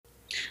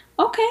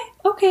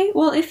Okay.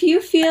 Well, if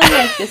you feel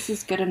like this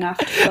is good enough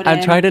to put I'm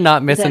in, trying to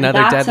not miss then another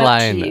that's up to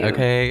deadline, you.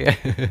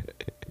 okay?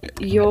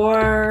 You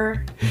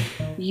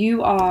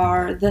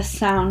are the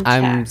sound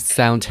tech. I'm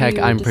sound tech,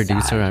 You I'm decide.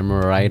 producer, I'm a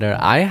writer.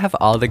 I have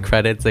all the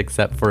credits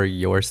except for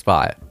your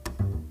spot.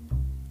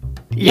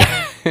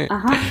 Yeah.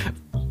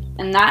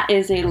 And that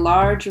is a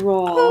large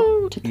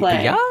role to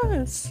play.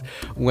 Yes.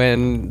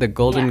 When the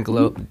Golden Yeah.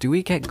 Globe, do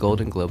we get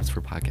Golden Globes for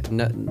podcast?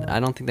 No,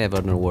 I don't think they have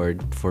an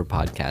award for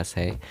podcasts,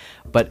 hey.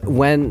 But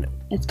when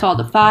It's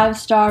called a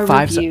 5-star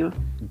review.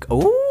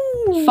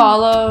 oh,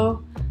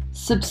 Follow,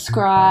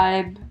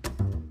 subscribe,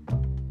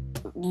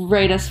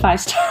 rate us 5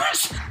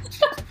 stars.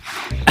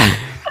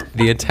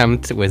 the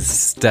attempt was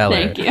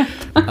stellar. Thank you.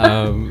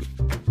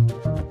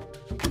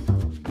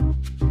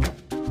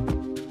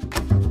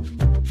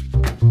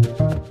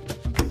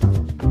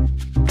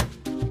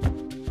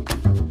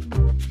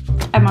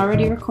 I'm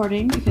already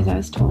recording because I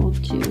was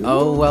told to.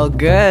 Oh, well,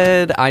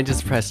 good. I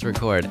just pressed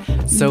record.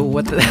 So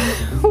what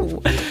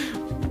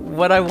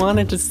what I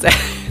wanted to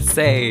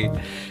say.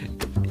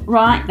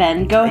 Right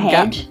then, go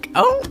ahead.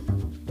 Oh,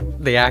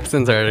 the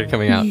accents are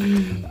coming out.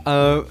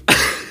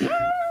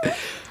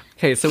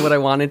 Okay, so what I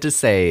wanted to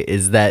say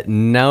is that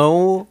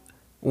no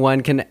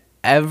one can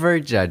ever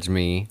judge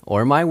me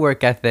or my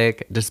work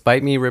ethic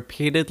despite me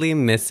repeatedly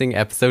missing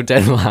episode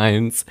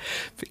deadlines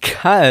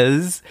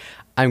because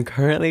I'm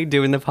currently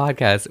doing the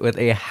podcast with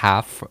a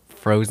half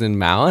frozen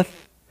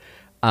mouth.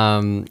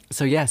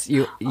 So yes,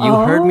 you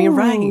heard me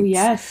right. Oh,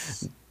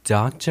 yes.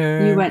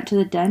 Doctor. You went to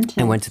the dentist.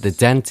 I went to the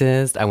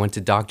dentist. I went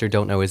to Doctor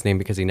Don't Know His Name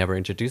because he never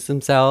introduced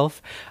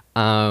himself.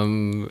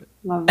 Love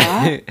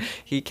that.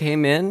 He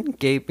came in,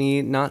 gave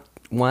me not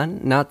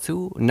 1, not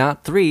 2,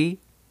 not 3,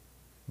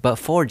 but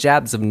 4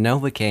 jabs of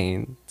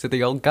Novocaine to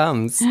the old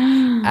gums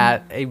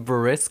at a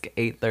brisk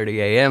 8:30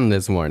 a.m.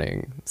 this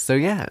morning. So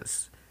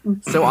yes.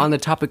 So on the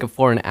topic of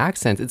foreign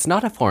accents, it's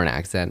not a foreign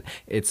accent.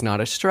 It's not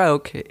a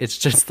stroke. It's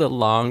just the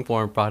long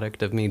form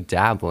product of me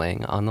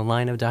dabbling on the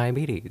line of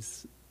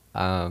diabetes.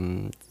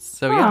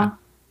 Yeah,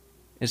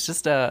 it's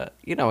just a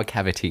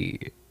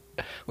cavity.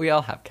 We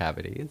all have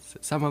cavities.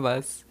 Some of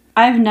us.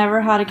 I've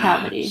never had a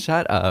cavity.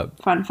 Shut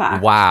up. Fun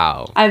fact.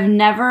 Wow. I've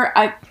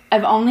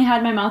only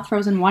had my mouth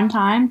frozen one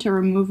time to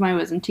remove my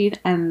wisdom teeth,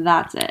 and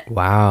that's it.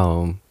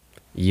 Wow.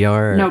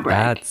 No break.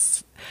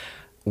 That's,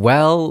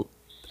 well,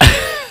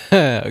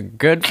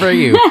 good for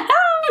you.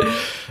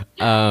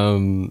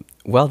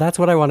 Well, that's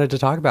what I wanted to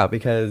talk about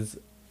because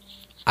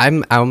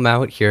I'm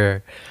out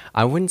here.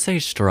 I wouldn't say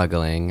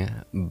struggling,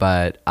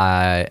 but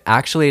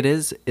actually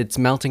it's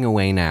melting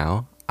away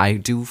now. I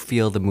do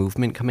feel the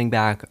movement coming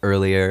back.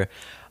 Earlier,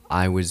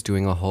 I was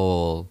doing a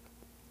whole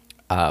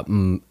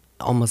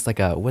almost like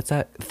what's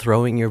that?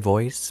 Throwing your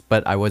voice,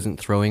 but I wasn't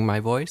throwing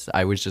my voice.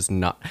 I was just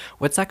not.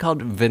 What's that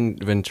called?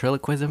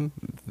 Ventriloquism?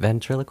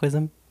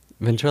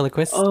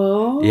 Ventriloquist?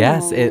 Oh.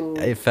 Yes,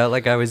 it felt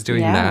like I was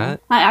doing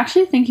that. I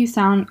actually think you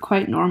sound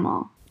quite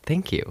normal.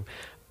 Thank you.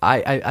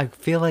 I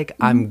feel like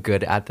I'm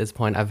good at this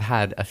point. I've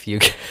had a few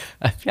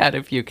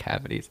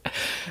cavities,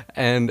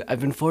 and I've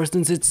been forced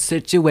into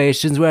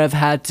situations where I've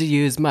had to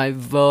use my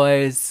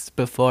voice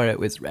before it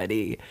was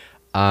ready.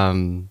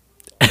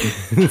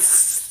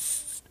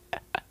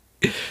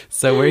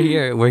 So we're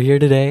here. We're here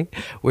today.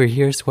 We're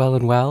here, swell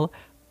and well.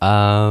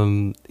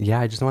 Yeah,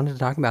 I just wanted to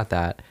talk about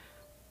that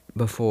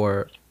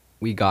before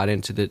we got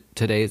into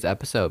today's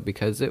episode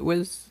because it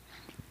was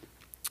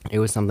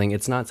something.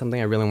 It's not something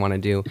I really want to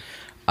do.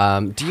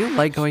 Do you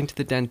like going to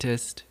the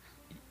dentist?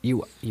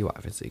 You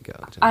obviously go.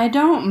 I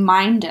don't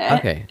mind it.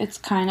 Okay. It's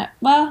kind of,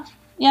 well,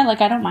 yeah,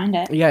 like I don't mind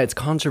it. Yeah, it's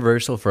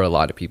controversial for a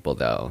lot of people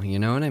though. You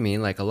know what I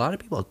mean? Like a lot of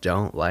people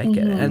don't like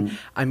it. And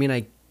I mean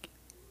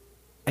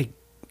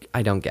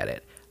I don't get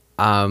it.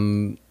 I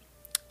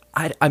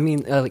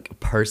mean like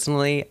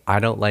personally, I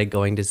don't like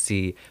going to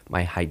see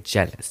my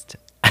hygienist.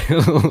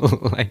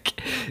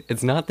 Like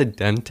it's not the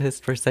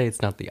dentist per se,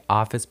 it's not the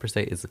office per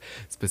se, it's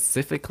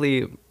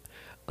specifically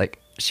like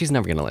she's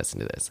never gonna listen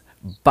to this,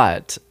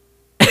 but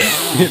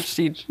if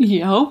she,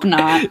 You hope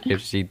not.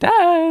 if she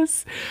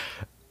does,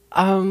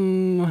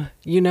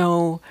 you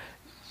know,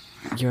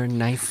 you're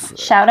nice.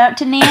 Shout out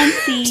to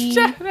Nancy.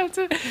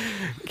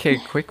 Okay,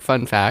 quick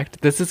fun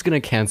fact. This is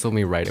gonna cancel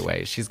me right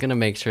away. She's gonna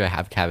make sure I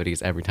have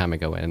cavities every time I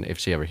go in if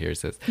she ever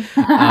hears this.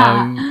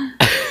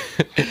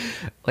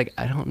 Like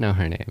I don't know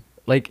her name.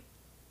 Like,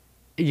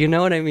 you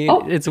know what I mean?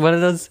 Oh. It's one of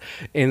those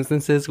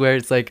instances where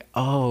it's like,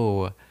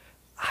 oh,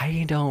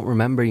 I don't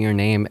remember your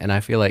name, and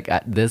I feel like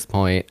at this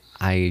point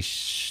I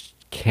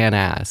can't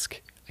ask.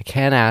 I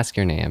can't ask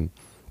your name,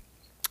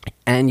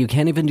 and you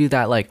can't even do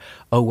that. Like,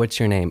 oh, what's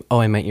your name?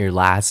 Oh, I meant your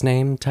last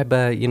name. Type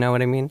of, you know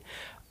what I mean?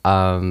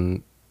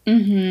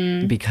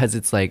 Because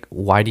it's like,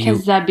 why do you?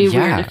 Because that'd be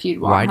weird if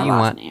you'd want her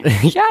last name.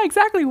 Yeah,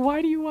 exactly.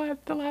 Why do you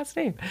want the last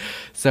name?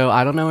 So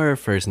I don't know her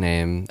first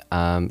name.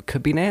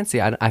 Could be Nancy.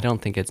 I don't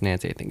think it's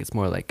Nancy. I think it's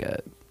more like a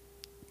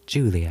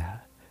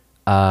Julia.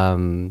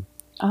 Yeah,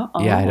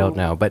 I don't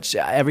know. But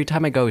every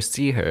time I go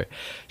see her,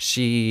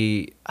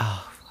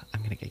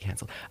 I'm gonna get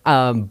canceled.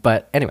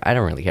 But anyway, I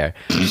don't really care.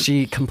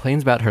 She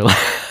complains about her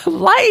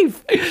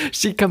life.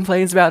 She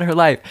complains about her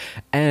life.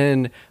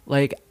 And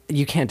like,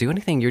 you can't do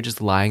anything. You're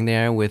just lying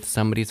there with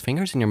somebody's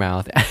fingers in your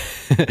mouth,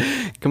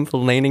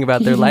 complaining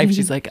about their life.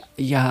 She's like,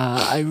 yeah,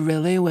 I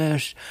really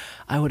wish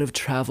I would have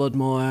traveled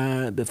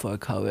more before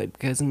COVID,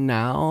 because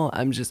now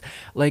I'm just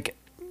like,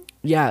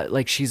 yeah,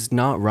 like she's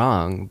not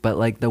wrong, but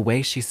like the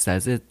way she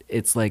says it,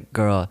 it's like,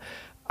 girl,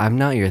 I'm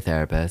not your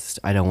therapist.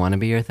 I don't want to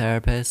be your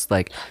therapist.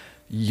 Like,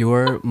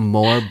 you're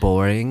more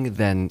boring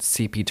than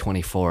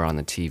CP24 on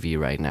the TV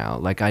right now.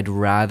 Like, I'd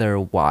rather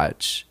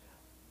watch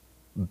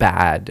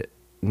bad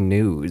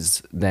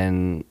news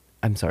than,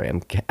 I'm sorry,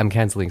 I'm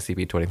canceling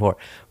CP24,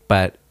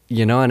 but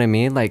you know what I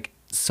mean? Like,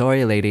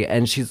 sorry, lady.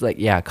 And she's like,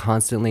 yeah,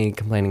 constantly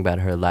complaining about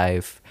her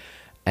life,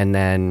 and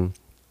then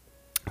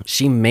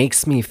she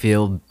makes me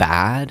feel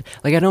bad.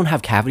 Like, I don't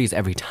have cavities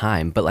every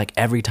time, but like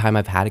every time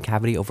I've had a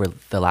cavity over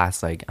the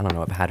last, like, I don't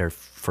know, I've had her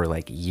for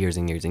like years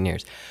and years and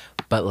years,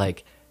 but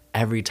like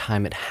every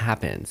time it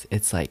happens,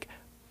 it's like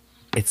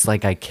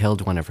I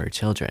killed one of her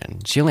children.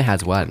 She only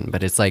has one,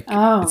 but it's like,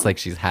 it's like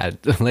she's had,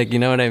 like, you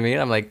know what I mean?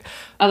 I'm like,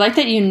 I like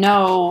that you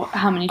know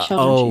how many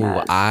children she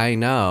has. I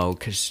know,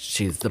 because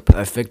she's the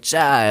perfect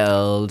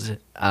child.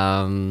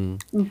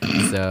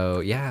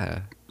 So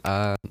yeah.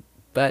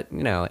 But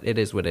you know, it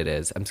is what it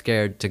is. I'm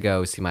scared to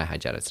go see my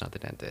hygienist, not the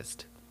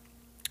dentist.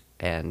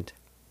 And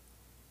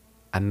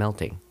I'm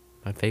melting.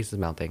 My face is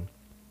melting.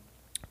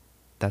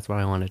 That's what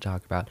I want to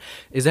talk about.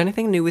 Is there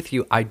anything new with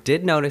you? I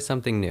did notice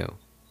something new.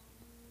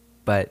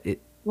 But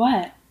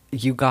What?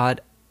 you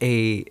got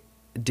a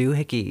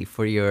doohickey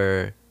for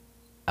your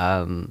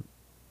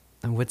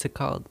what's it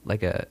called?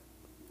 Like a,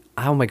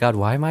 oh my god,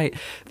 why am I,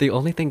 the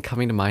only thing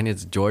coming to mind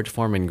is George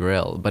Foreman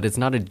grill, but it's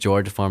not a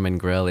George Foreman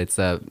grill, it's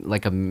a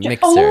like a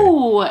mixer.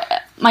 Oh,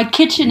 my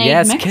KitchenAid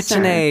yes, mixer.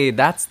 KitchenAid,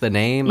 that's the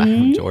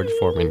name. George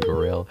Foreman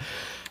grill.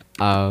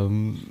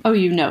 Oh,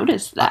 you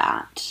noticed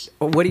that.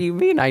 What do you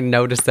mean I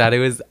noticed that? It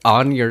was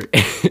on your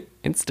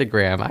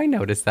Instagram. I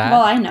noticed that.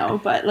 Well, I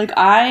know, but like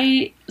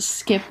I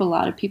skip a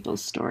lot of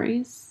people's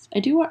stories.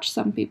 I do watch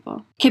some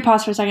people. Okay,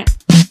 pause for a second.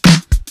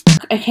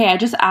 Okay, I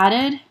just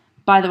added,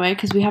 by the way,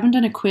 because we haven't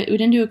done a quiz. We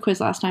didn't do a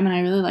quiz last time, and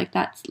I really like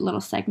that little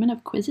segment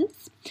of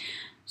quizzes.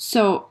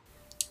 So,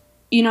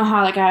 you know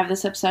how like I have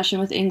this obsession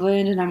with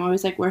England, and I'm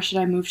always like, where should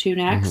I move to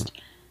next?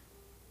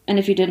 And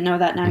if you didn't know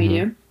that, now you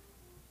do.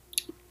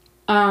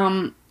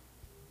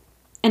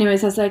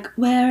 Anyways, I was like,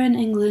 where in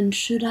England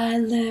should I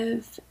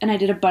live? And I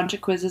did a bunch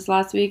of quizzes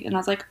last week, and I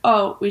was like,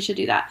 oh, we should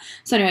do that.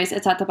 So anyways,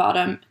 it's at the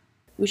bottom.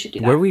 We should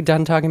do that. Were we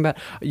done talking about,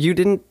 you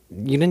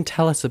didn't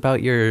tell us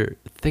about your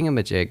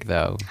thingamajig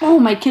though. Oh,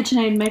 my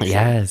KitchenAid mixer.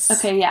 Yes.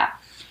 Okay, yeah.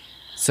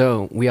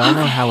 So we all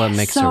know how a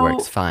mixer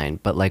works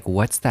fine, but like,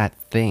 what's that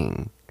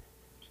thing?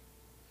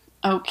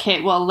 Okay,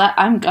 well,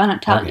 I'm gonna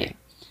tell you.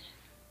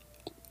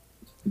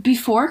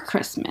 Before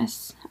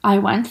Christmas, I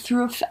went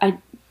through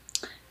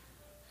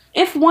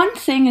if one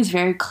thing is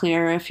very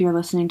clear, if you're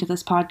listening to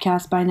this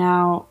podcast by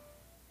now,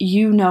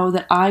 you know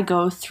that I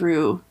go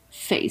through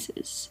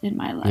phases in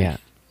my life. Yeah.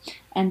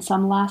 And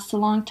some last a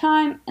long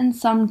time, and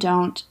some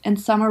don't,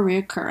 and some are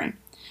reoccurring.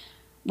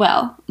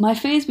 Well, my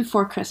phase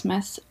before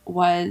Christmas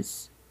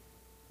was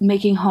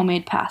making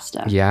homemade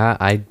pasta. Yeah,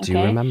 I do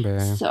remember.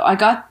 So I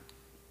got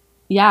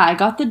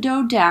the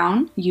dough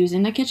down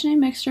using the KitchenAid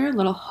mixer,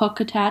 little hook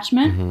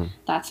attachment.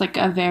 That's like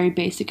a very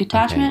basic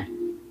attachment.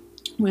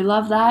 Okay. We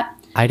love that.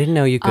 I didn't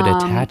know you could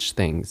attach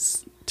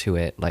things to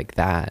it like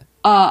that.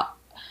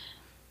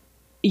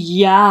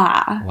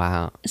 Yeah.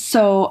 Wow.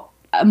 So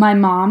my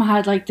mom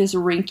had like this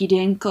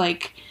rinky-dink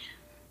like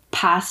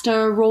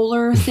pasta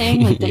roller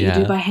thing like that you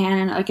do by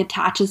hand, and it like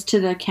attaches to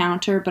the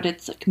counter, but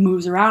it's like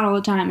moves around all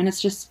the time, and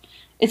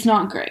it's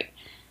not great.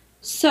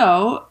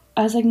 So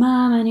I was like,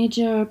 Mom, I need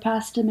your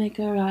pasta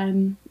maker.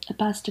 I'm a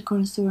pasta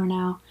connoisseur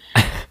now.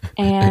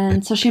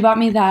 And so she bought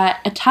me that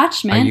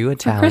attachment. Are you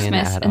Italian for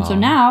Christmas. at and all? so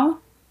now,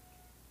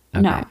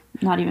 Okay. no,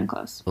 not even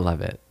close.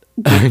 Love it.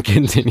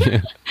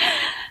 Continue.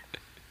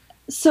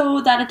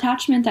 So that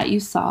attachment that you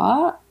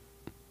saw,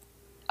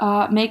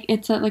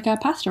 it's like a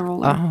pasta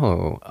roller.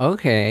 Oh,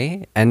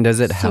 okay. And does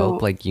it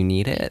help? Like, you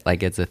need it?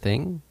 Like, it's a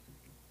thing?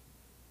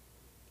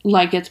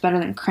 Like, it's better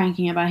than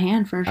cranking it by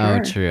hand, for sure.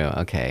 Oh, true.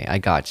 Okay, I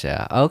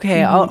gotcha.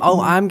 Okay. Oh,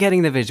 I'm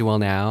getting the visual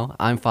now.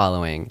 I'm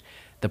following.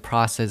 The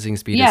processing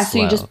speed is slow. Yeah, so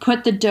you just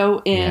put the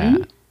dough in.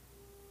 Yeah.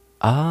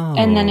 Oh.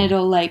 And then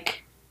it'll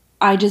like,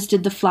 I just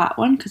did the flat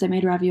one because I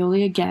made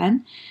ravioli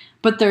again.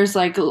 But there's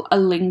like a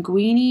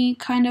linguine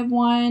kind of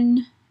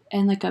one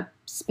and like a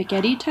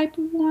spaghetti type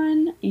of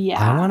one. Yeah.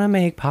 I want to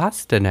make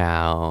pasta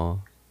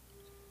now.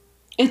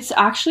 It's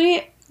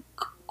actually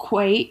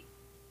quite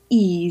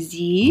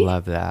easy.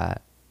 Love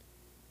that.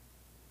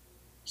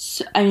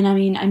 So, I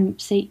mean, I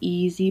say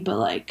easy, but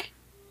like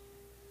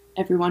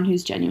everyone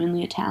who's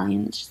genuinely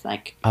Italian is just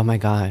like, oh my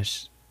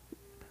gosh,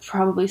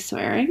 probably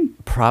swearing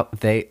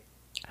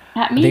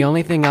at me. The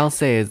only thing I'll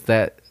say is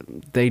that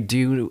they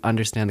do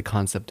understand the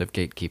concept of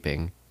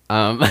gatekeeping.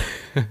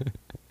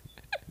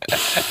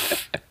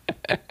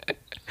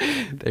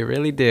 They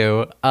really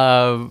do.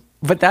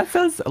 But that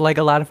sounds like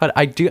a lot of fun.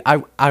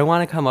 I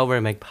want to come over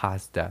and make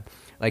pasta.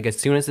 Like as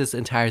soon as this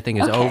entire thing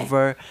is Okay.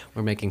 over,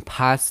 we're making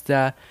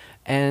pasta.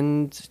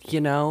 And,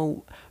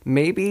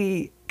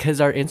 maybe because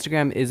our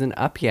Instagram isn't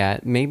up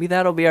yet, maybe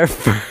that'll be our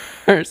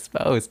first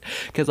post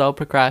because I'll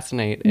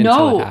procrastinate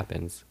until No. it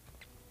happens.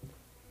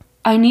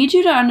 I need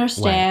you to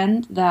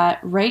understand that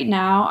right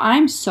now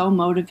I'm so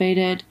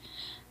motivated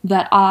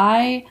that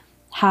I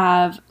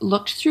have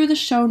looked through the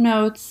show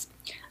notes.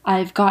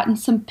 I've gotten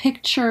some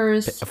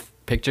pictures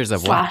Pictures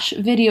of /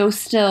 video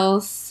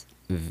stills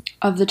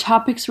of the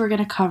topics we're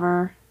going to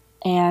cover.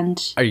 And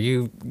what? Are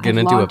you I've going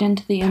to do logged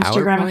into the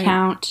Instagram PowerPoint?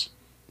 account.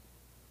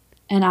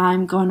 And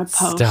I'm going to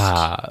post.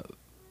 Stop.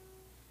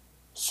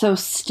 So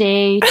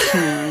stay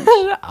tuned.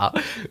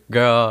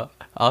 Girl,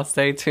 I'll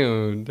stay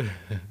tuned.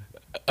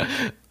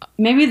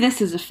 Maybe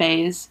this is a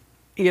phase.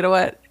 You know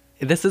what?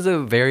 This is a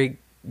very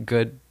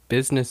good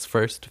business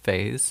first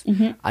phase.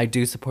 I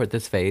do support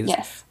this phase.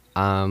 Yes.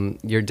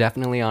 You're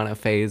definitely on a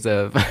phase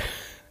of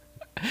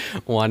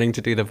wanting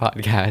to do the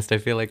podcast. I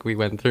feel like we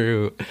went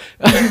through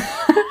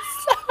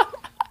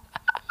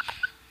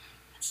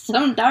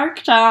Some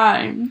dark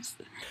times.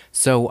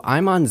 So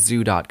I'm on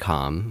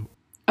zoo.com.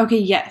 Okay,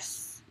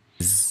 yes.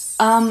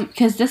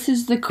 Because this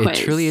is the quiz.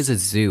 It truly is a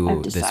zoo,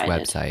 I've this decided.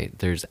 website.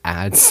 There's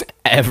ads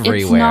everywhere.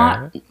 It's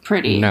not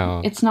pretty.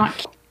 No. It's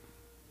not.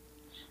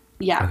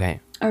 Yeah. Okay.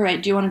 All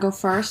right. Do you want to go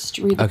first?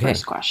 Read the Okay.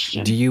 first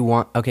question. Do you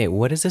want... Okay,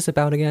 what is this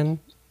about again?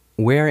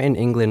 Where in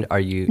England are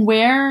you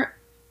Where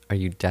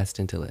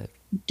destined to live?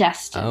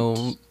 destined?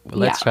 Oh,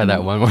 let's Yeah. try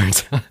that one more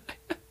time.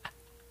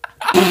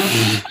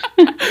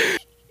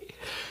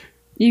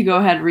 You go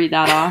ahead and read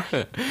that off.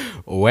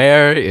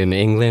 Where in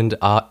England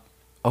are...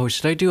 Oh,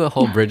 should I do a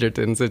whole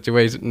Bridgerton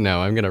situation?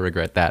 No, I'm going to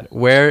regret that.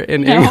 Where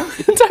in No.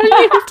 England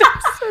are you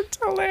destined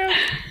to live?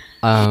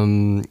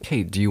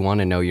 Okay, do you want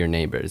to know your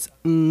neighbors?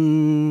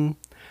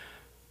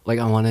 Like,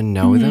 I want to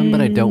know them,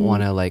 but I don't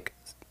want to, like,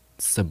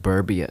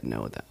 suburbia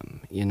know them,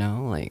 you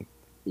know? Like,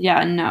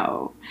 Yeah,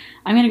 no.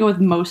 I'm going to go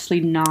with mostly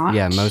not.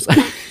 yeah, most...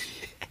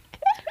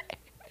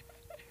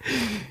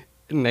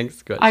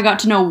 Next question. I got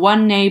to know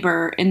one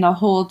neighbor in the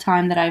whole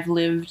time that I've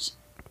lived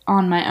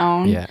on my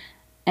own. Yeah.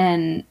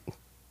 And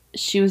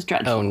she was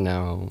dreadful. Oh,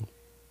 no.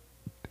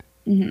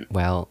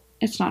 Well,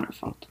 It's not her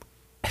fault.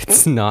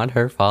 it's not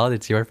her fault.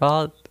 It's your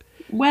fault.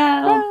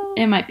 Well,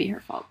 it might be her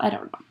fault. I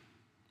don't know.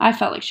 I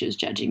felt like she was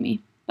judging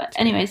me. But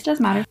anyways,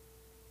 doesn't matter.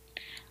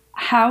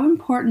 How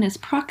important is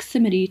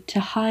proximity to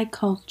high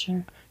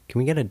culture? Can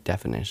we get a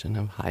definition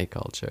of high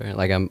culture?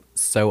 Like, I'm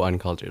so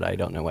uncultured. I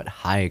don't know what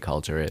high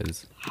culture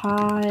is.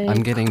 High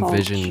I'm getting culture.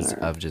 visions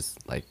of just,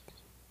 like,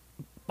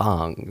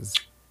 bongs.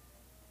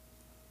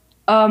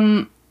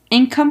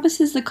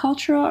 Encompasses the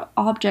cultural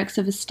objects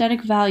of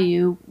aesthetic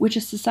value which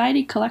a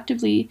society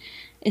collectively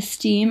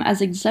esteem as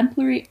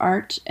exemplary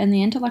art and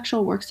the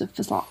intellectual works of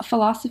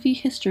philosophy,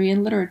 history,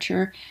 and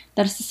literature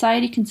that a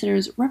society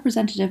considers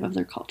representative of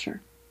their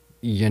culture.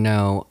 You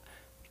know,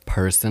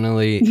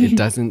 personally, it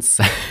doesn't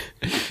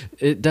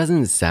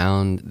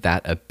sound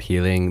that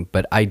appealing,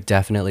 but I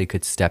definitely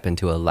could step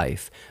into a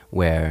life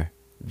where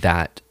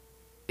that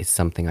is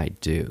something I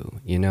do.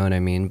 You know what I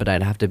mean? But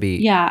I'd have to be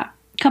Yeah,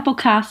 couple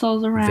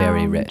castles around.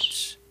 very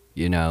rich,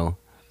 you know?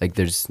 Like,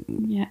 there's...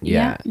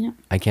 Yeah.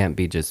 I can't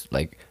be just,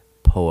 like,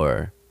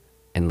 poor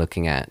and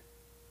looking at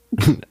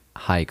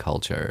high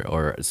culture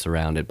or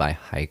surrounded by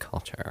high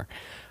culture.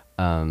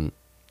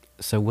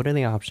 So what are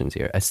the options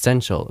here?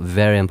 Essential,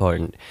 very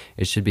important.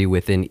 It should be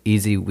within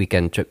easy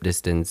weekend trip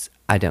distance.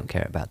 I don't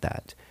care about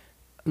that.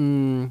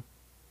 I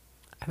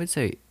would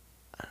say...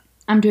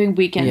 I'm doing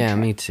weekend Yeah, trip.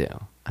 me too.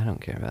 I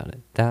don't care about it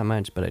that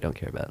much, but I don't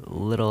care about it a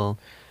little.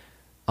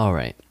 All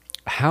right.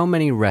 How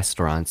many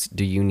restaurants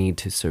do you need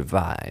to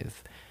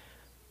survive?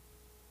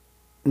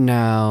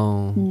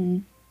 Now,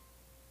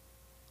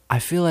 I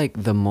feel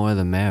like the more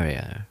the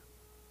merrier.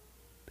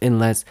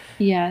 Unless,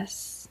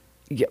 Yes.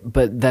 yeah,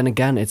 but then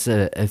again, it's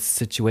a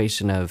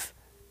situation of,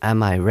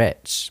 am I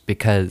rich?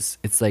 Because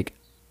it's like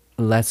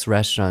less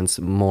restaurants,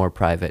 more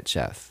private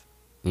chef,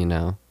 you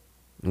know?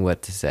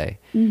 What to say.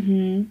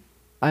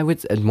 I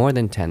would say more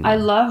than 10. I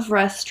though. love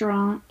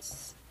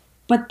restaurants.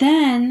 But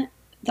then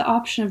the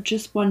option of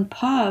just one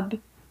pub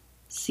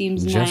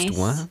seems nice. Just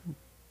one?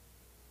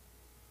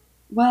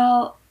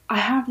 Well, I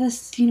have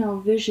this,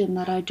 vision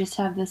that I just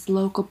have this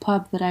local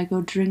pub that I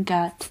go drink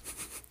at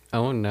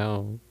Oh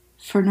no.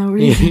 for no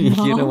reason at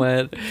all. You know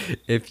what?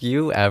 If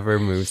you ever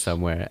move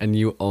somewhere and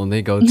you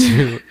only go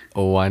to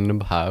one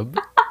pub,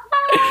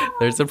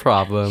 there's a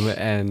problem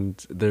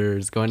and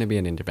there's going to be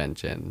an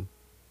intervention.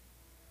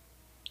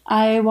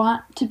 I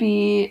want to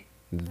be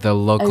The a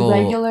local...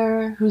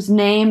 regular whose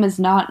name is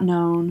not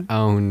known.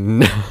 Oh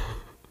no.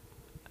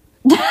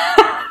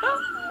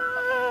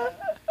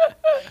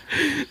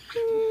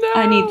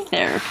 I need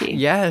therapy.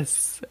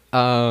 Yes.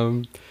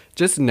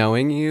 Just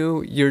knowing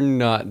you, you're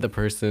not the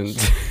person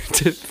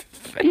to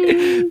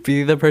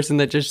be the person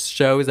that just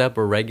shows up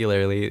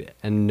regularly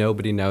and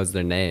nobody knows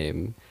their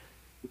name.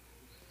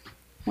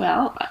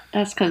 Well,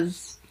 that's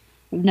because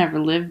I've never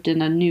lived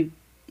in a new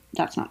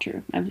That's not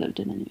true. I've lived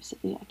in a new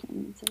city. I can't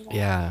even say that.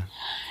 Yeah.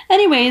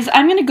 Anyways,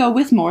 I'm going to go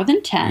with more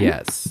than 10.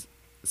 Yes.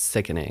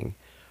 Sickening.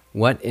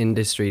 What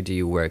industry do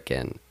you work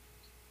in?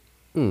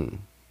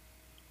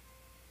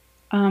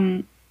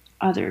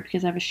 Other,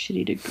 because I have a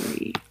shitty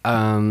degree.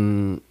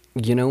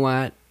 You know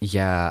what?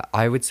 Yeah,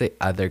 I would say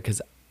other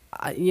because,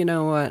 you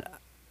know what?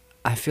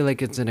 I feel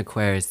like it's an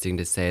Aquarius thing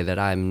to say that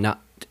I'm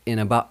not in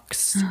a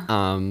box.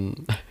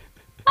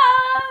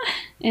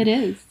 It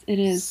is. It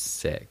is.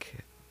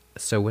 Sick.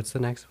 So what's the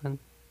next one?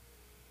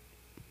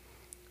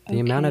 The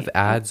amount of Okay.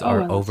 ads Oh, I are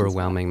love this one.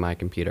 overwhelming my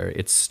computer.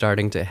 It's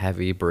starting to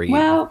heavy breathe.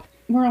 Well,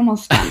 we're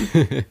almost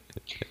done.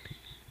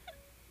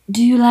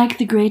 Do you like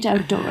the great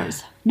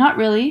outdoors? Not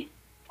really.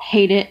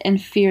 Hate it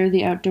and fear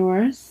the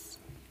outdoors.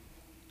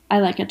 I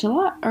like it a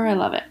lot, or I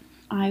love it.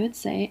 I would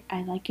say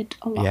I like it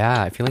a lot.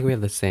 Yeah, I feel like we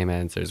have the same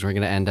answers. We're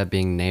gonna end up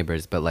being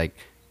neighbors, but like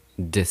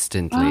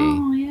distantly.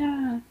 Oh,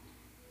 yeah.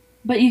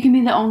 But you can be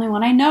the only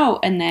one I know,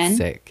 and then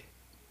Sick.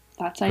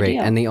 that's Great.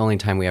 ideal. And the only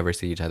time we ever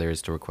see each other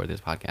is to record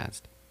this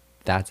podcast.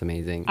 That's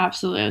amazing.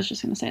 Absolutely. I was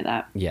just going to say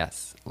that.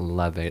 Yes,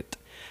 love it.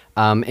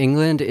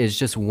 England is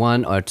just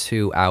 1 or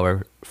 2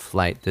 hour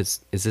flight.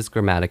 Is this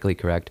grammatically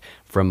correct?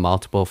 From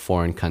multiple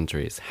foreign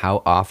countries.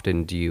 How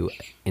often do you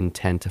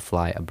intend to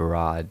fly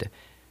abroad?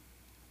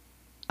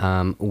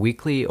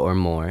 Weekly or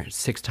more,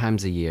 6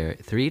 times a year,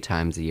 3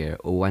 times a year,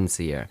 or once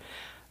a year.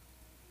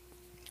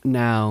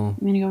 Now,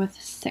 I'm going to go with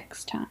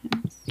 6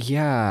 times.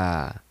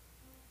 yeah,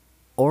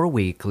 or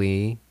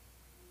weekly.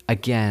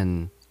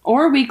 Again,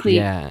 Or weekly.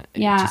 yeah.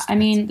 it Yeah. just I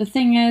mean, the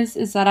thing is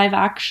that I've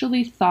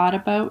actually thought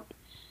about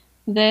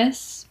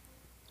this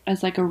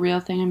as like a real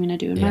thing I'm going to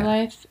do in my Yeah.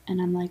 life.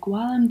 And I'm like,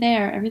 while I'm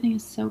there, everything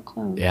is so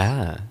close.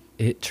 Yeah,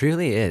 it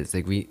truly is.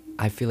 Like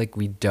I feel like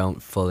we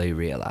don't fully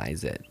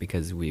realize it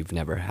because we've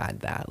never had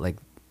that. Like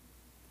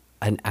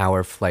an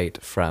hour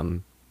flight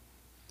from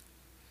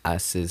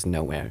us is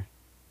nowhere.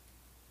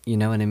 You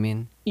know what I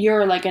mean?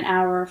 You're like an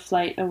hour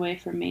flight away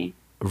from me.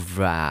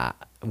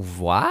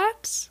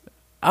 What?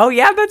 Oh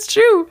yeah, that's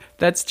true.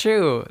 That's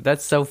true.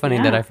 That's so funny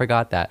that Yeah. I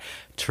forgot that.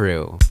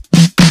 True.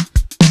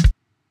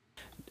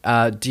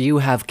 Do you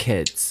have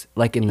kids?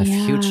 Like in the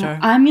Yeah. future?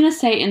 I'm going to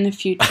say in the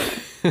future.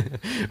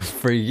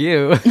 For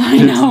you, I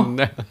know.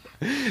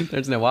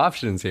 there's no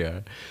options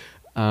here.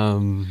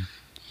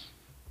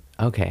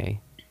 Okay.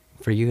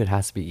 For you, it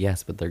has to be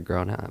yes, but they're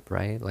grown up,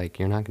 right? Like,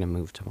 you're not going to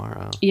move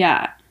tomorrow.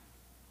 Yeah.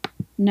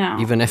 No.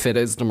 Even if it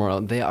is tomorrow,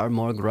 they are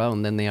more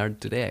grown than they are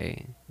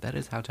today. That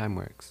is how time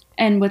works.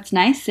 And what's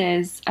nice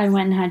is I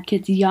went and had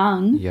kids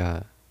young,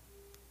 Yeah.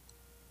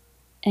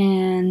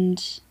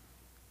 and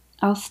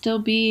I'll still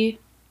be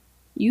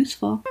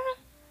youthful.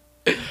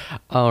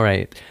 All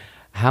right.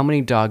 How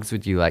many dogs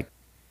would you like?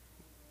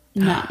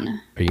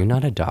 None. Are you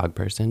not a dog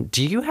person?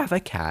 Do you have a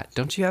cat?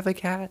 Don't you have a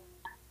cat?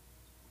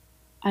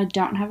 I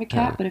don't have a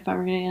cat, Oh. but if I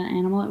were going to get an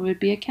animal, it would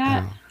be a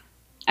cat. Oh.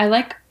 I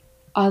like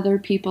other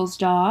people's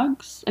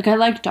dogs. Like, I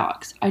like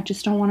dogs. I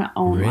just don't want to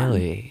own one.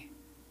 Really?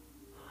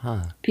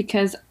 Huh.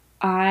 Because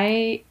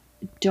I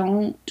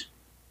don't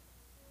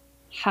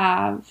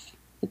have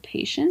the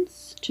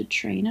patience to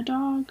train a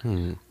dog.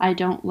 Hmm. I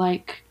don't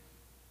like,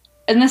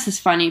 and this is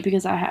funny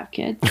because I have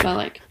kids, but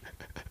like,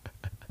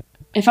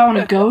 if I want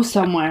to go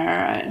somewhere,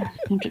 I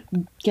have to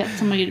get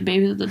somebody to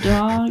babysit the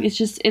dog.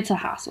 It's a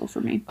hassle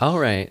for me. All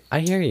right. I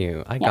hear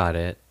you. I got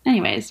it.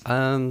 Anyways,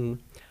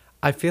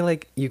 I feel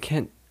like you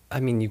can't. I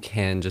mean, you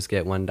can just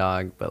get one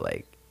dog, but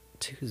like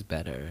two's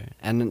better,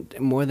 and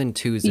more than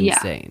two's Yeah.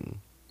 insane.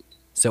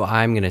 So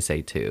I'm gonna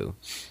say 2.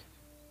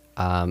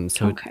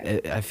 So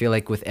Okay. I feel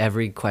like with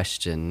every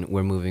question,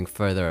 we're moving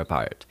further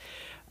apart.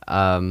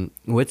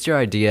 What's your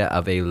idea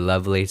of a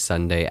lovely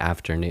Sunday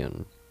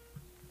afternoon?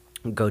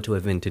 Go to a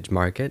vintage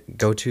market,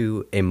 go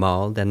to a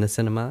mall, then the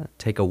cinema,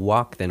 take a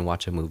walk, then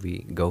watch a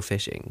movie, go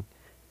fishing.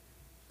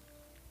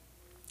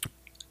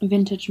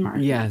 vintage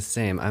market. Yeah,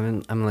 same.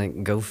 I'm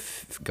like go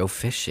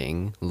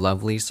fishing.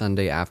 Lovely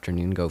Sunday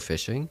afternoon, go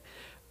fishing.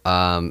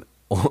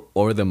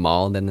 Or the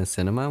mall, then the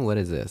cinema. What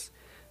is this?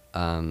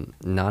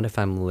 Not if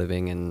I'm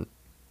living in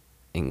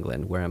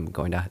England where I'm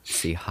going to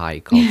see high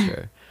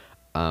culture.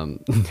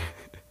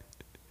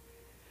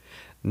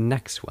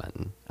 Next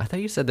one. I thought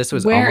you said this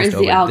was Where almost is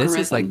the over. This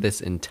is like algorithm? this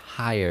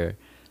entire.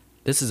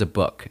 This is a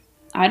book.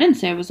 I didn't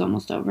say it was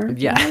almost over.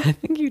 Yeah, I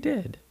think you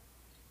did.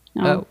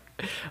 No.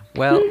 Oh,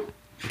 well,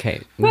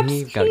 okay.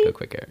 We've got to go Whoopsie.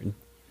 quicker.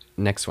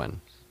 Next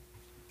one.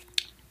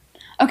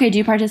 Okay, do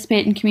you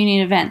participate in community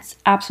events?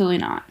 Absolutely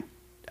not.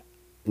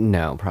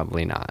 No,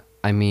 probably not.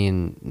 I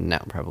mean, no,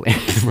 probably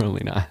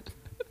probably not.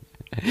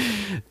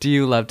 Do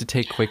you love to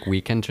take quick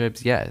weekend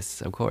trips?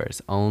 Yes, of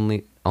course.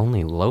 Only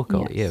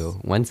local. Yes. You.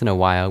 Once in a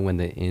while when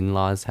the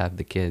in-laws have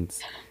the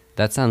kids.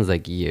 That sounds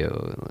like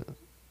you.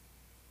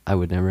 I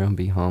would never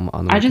be home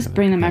on the I just weekend.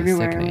 bring them Okay,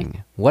 everywhere.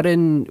 sickening.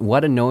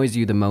 What annoys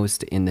you the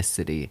most in the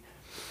city?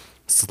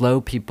 Slow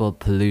people,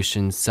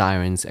 pollution,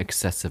 sirens,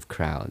 excessive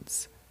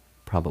crowds.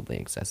 Probably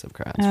excessive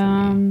crowds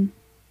for me.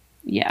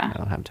 Yeah. I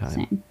don't have time.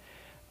 Same.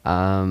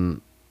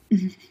 Um,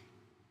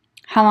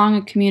 How long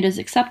a commute is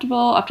acceptable?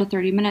 Up to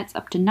 30 minutes,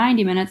 up to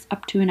 90 minutes,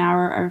 up to an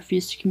hour. I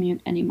refuse to commute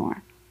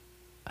anymore.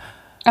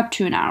 Up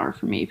to an hour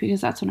for me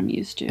because that's what I'm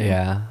used to.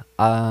 Yeah.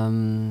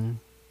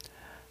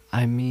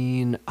 I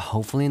mean,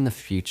 hopefully in the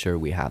future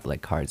we have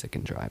like cars that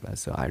can drive us,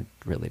 so I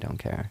really don't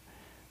care.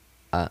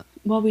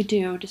 Well, we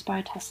do. Just buy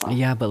a Tesla.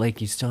 Yeah, but like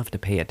you still have to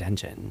pay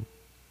attention.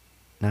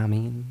 Know what I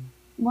mean?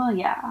 Well,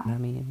 yeah. Know what I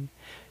mean?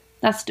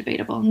 That's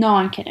debatable. No,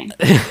 I'm kidding.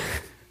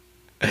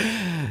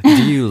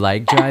 Do you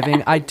like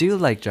driving? I do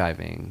like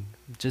driving,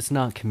 just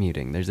not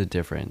commuting. There's a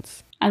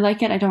difference. I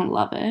like it. I don't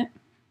love it.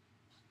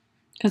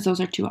 Because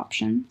those are two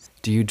options.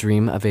 Do you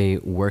dream of a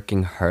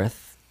working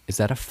hearth? Is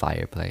that a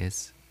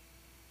fireplace?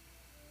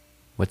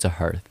 What's a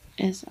hearth?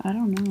 I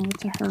don't know.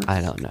 What's a hearth?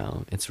 I don't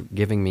know. It's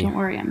giving me Don't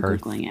worry, I'm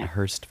Googling it.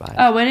 Hearst vibe.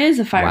 Oh, it is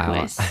a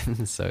fireplace. Wow,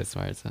 I'm so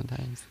smart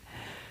sometimes.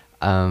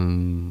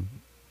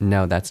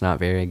 No, that's not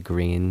very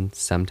green.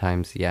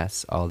 Sometimes,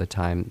 yes, all the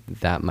time.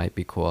 That might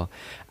be cool.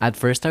 At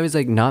first, I was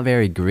like, not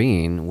very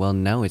green. Well,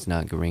 no, it's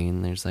not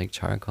green. There's like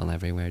charcoal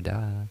everywhere,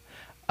 duh.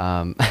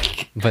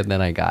 But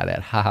then I got it.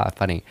 Haha,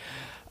 funny.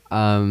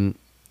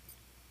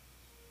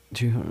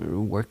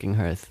 Working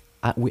hearth.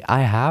 I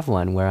have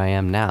one where I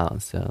am now,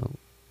 so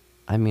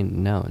I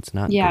mean, no, it's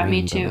not. Yeah,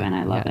 green, me too, but and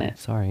I love it.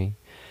 Sorry.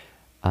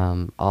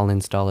 I'll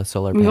install a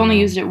solar We've panel. only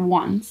used it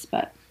once,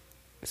 but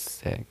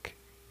Sick.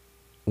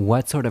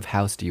 What sort of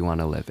house do you want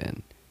to live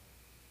in?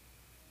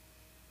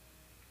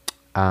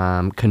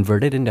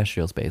 Converted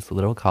industrial space,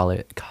 little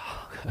cottage,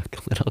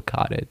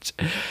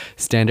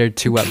 standard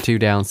 2 up 2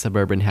 down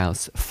suburban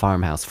house,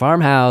 farmhouse.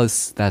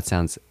 Farmhouse, that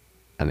sounds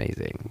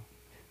amazing.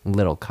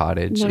 Little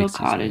cottage. little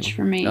excuse cottage me.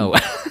 for me. Oh.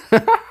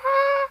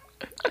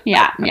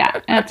 Yeah,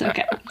 that's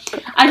okay.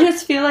 I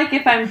just feel like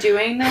if I'm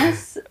doing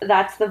this,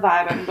 that's the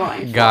vibe I'm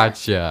going for.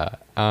 Gotcha.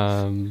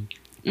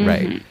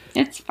 Right.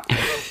 It's fine.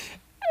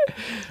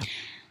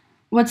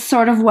 What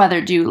sort of weather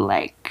do you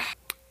like?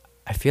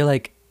 I feel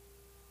like,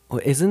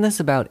 well, isn't this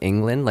about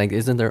England? Like,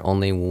 isn't there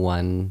only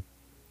one?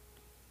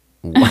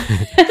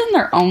 Isn't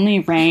there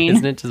only rain?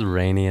 Isn't it just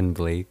rainy and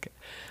bleak?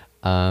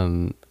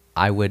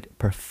 I would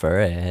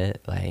prefer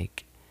it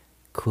like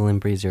cool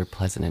and breezy or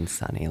pleasant and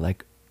sunny,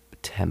 like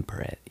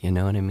temperate. You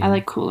know what I mean? I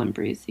like cool and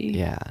breezy.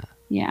 Yeah,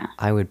 Yeah.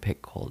 I would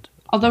pick cold.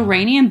 Although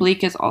rainy and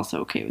bleak is also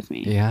okay with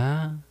me.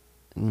 Yeah.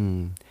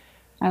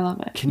 I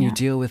love it. Can yeah. you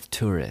deal with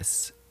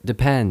tourists?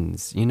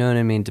 Depends. You know what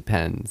I mean?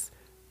 Depends.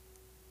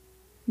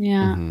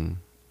 Yeah.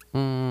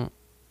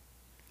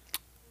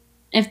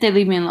 If they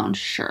leave me alone,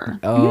 sure.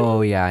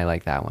 Oh, yeah, I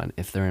like that one.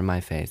 If they're in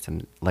my face,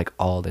 I'm like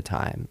all the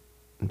time.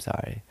 I'm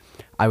sorry.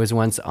 I was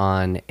once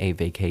on a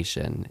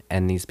vacation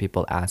and these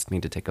people asked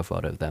me to take a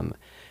photo of them.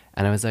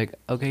 And I was like,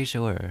 okay,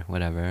 sure,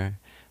 whatever.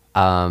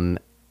 And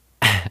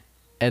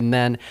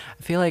then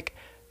I feel like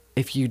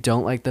if you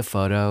don't like the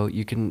photo,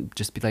 you can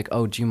just be like,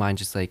 oh, do you mind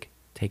just like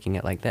taking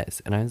it like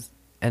this?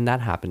 And that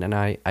happened. And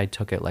I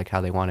took it like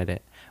how they wanted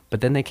it.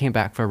 But then they came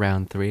back for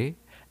round 3.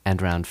 And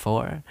round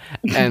 4,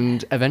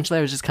 and eventually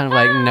I was just kind of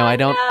like, no, I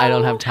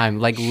don't have time.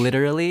 Like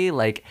literally,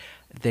 like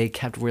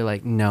we're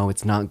like, no,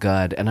 it's not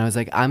good. And I was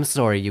like, I'm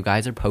sorry, you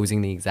guys are posing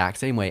the exact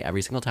same way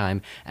every single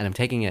time, and I'm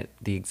taking it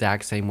the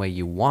exact same way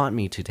you want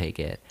me to take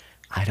it.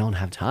 I don't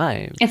have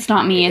time. It's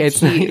not me,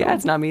 it's you. Yeah,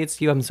 it's not me, it's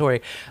you. I'm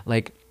sorry.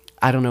 Like,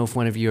 I don't know if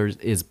one of yours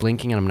is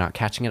blinking and I'm not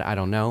catching it. I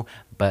don't know,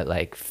 but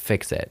like,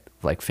 fix it.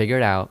 Like, figure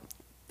it out.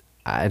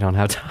 I don't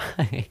have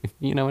time.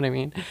 You know what I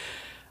mean?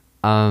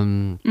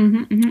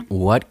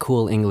 What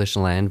cool English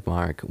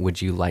landmark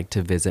would you like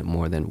to visit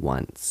more than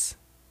once?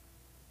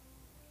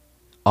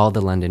 All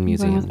the London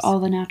museums. With all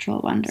the natural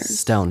wonders.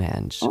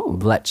 Stonehenge. Oh.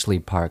 Bletchley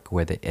Park,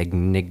 where the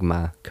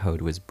Enigma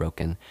code was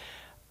broken.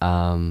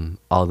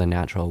 All the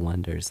natural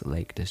wonders,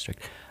 Lake District.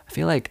 I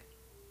feel like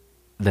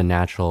the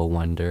natural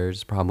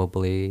wonders,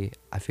 probably.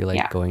 I feel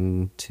like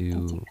going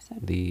to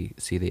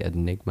see the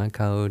Enigma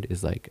code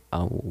is like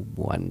a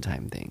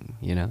one-time thing,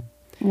 you know?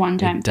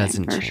 One-time It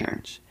doesn't thing, for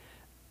change. sure.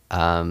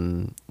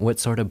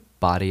 What sort of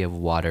body of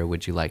water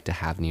would you like to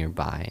have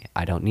nearby?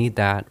 I don't need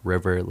that.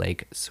 River,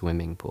 lake,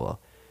 swimming pool.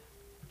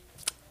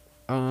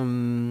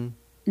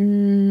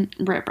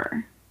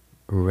 River.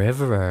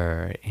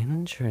 River.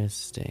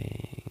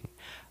 Interesting.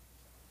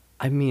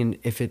 I mean,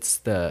 if it's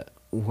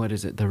what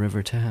is it, the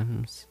River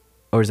Thames?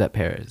 Or is that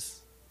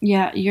Paris?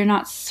 Yeah, you're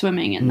not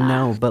swimming in that.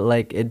 No, but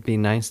like, it'd be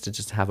nice to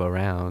just have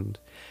around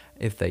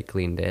if they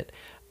cleaned it.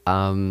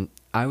 I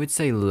would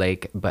say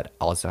lake, but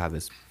also have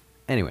this.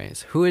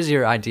 Anyways, who is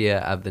your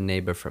idea of the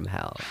neighbor from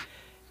hell?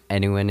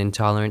 Anyone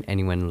intolerant,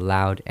 anyone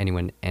loud,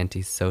 anyone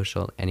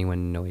antisocial,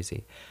 anyone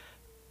noisy?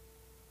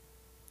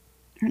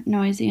 Aren't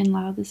noisy and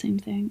loud the same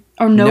thing?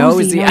 Or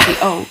nosy.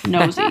 Oh,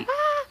 nosy.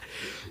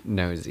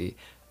 Nosy.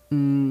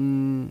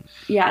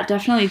 Yeah,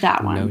 definitely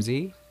that one.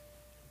 Nosy?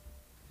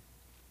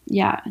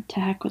 Yeah, to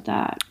heck with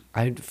that.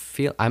 I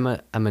feel I'm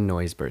a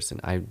noise person.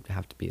 I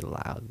have to be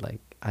loud. Like,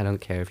 I don't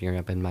care if you're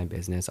up in my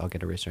business, I'll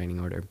get a restraining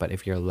order. But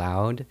if you're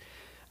loud,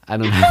 I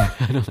don't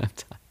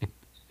have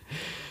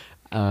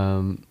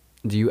time.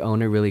 Do you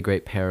own a really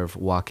great pair of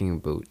walking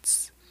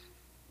boots?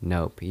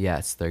 Nope.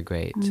 Yes, they're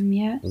great.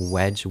 Yes.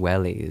 Wedge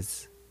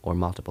wellies or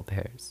multiple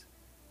pairs.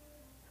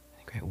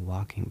 Great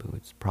walking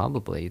boots.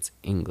 Probably it's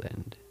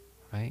England,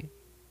 right?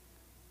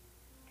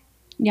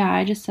 Yeah,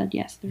 I just said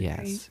yes. They're Yes.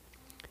 great.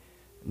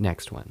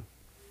 Next one.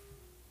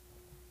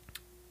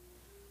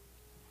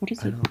 What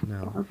is I it? don't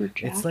know. Barber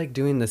Jack? It's like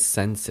doing the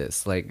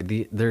census. Like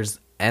there's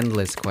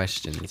endless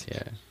questions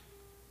here.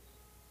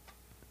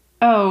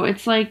 Oh,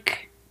 it's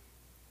like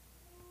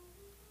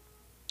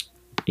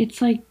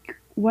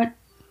what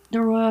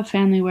the royal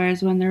family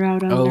wears when they're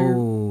out on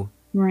Oh,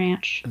 their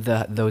ranch.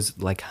 those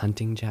like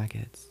hunting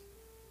jackets.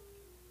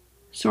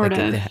 Sort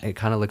Like, of. It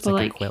kind of looks but,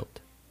 like a like- quilt.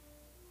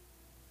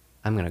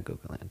 I'm gonna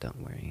Google it.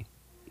 Don't worry.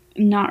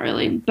 Not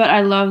really. But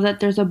I love that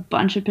there's a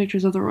bunch of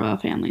pictures of the royal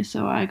family,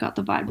 so I got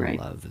the vibe right.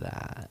 Love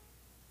that.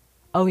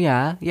 Oh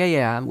yeah,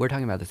 yeah. We're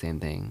talking about the same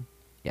thing.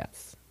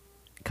 Yes,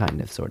 kind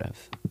of, sort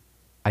of.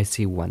 I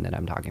see one that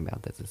I'm talking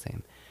about that's the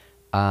same.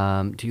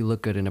 Do you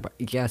look good in a bar?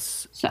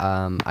 Yes, So-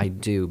 I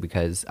do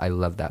because I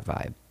love that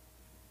vibe.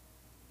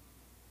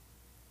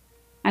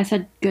 I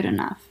said good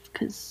enough,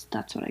 because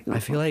that's what I go for.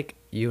 I feel like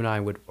you and I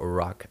would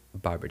rock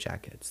barber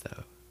jackets,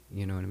 though.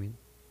 You know what I mean?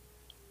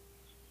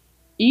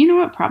 You know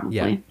what? Probably.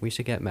 Yeah, we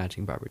should get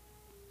matching barber.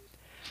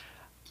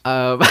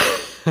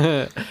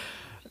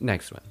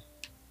 Next one.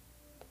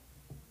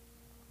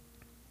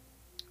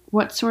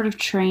 What sort of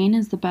train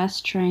is the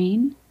best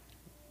train?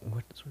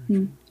 What sort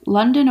of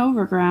London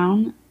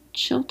Overground,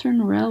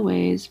 Chiltern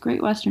Railways,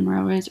 Great Western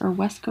Railways, or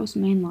West Coast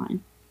Main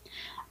Line?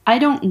 I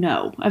don't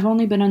know. I've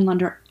only been in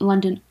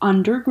London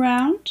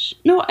Underground.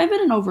 No, I've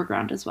been in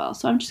Overground as well,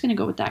 so I'm just going to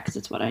go with that because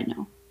it's what I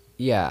know.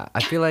 Yeah,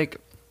 I feel like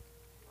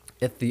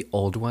if the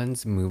old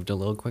ones moved a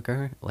little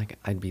quicker, like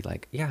I'd be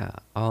like, yeah,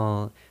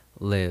 I'll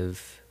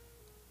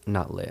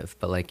not live,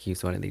 but like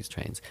use one of these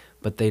trains.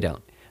 But they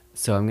don't.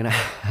 So I'm gonna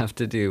have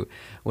to do,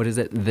 what is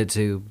it? The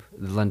Tube,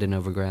 London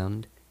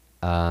Overground.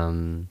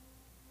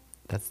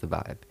 That's the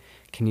vibe.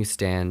 Can you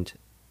stand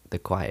the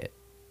quiet?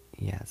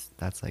 Yes,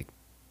 that's like,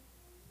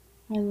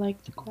 I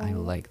like the quiet. I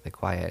like the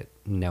quiet.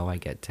 No, I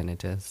get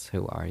tinnitus.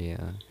 Who are you?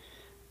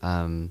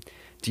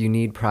 Do you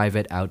need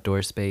private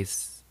outdoor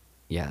space?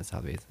 Yes,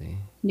 obviously.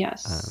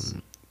 Yes.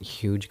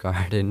 Huge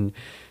garden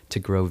to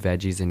grow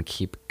veggies and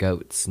keep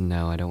goats.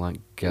 No, I don't want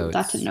goats.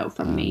 That's a no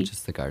from me.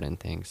 Just the garden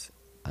things.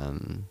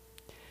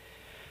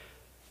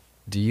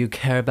 Do you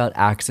care about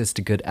access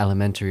to good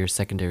elementary or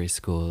secondary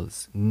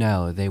schools?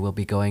 No, they will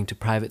be going to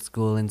private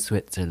school in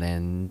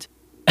Switzerland.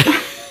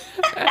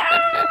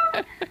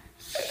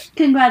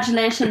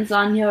 Congratulations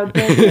on your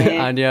birthday.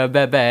 On your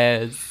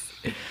bebes.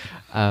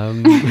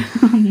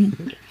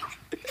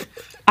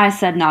 I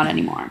said not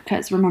anymore,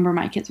 because remember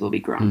my kids will be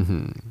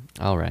grown.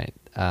 All right.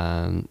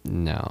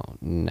 No.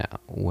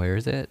 Where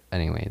is it?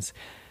 Anyways.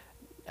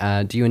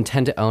 Do you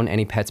intend to own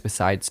any pets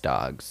besides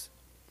dogs?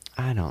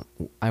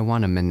 I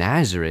want a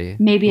menagerie.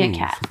 Maybe a Ooh,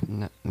 cat.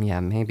 No,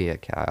 yeah, maybe a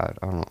cat.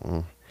 I don't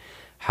know.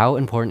 How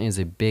important is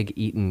a big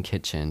eat-in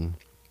kitchen?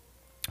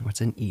 What's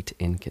an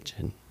eat-in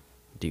kitchen?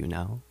 Do you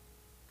know?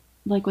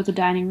 Like with a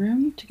dining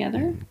room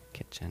together?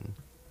 Kitchen.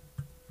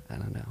 I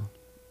don't know.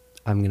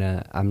 I'm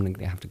gonna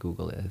have to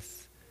Google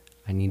this.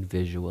 I need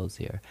visuals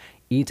here.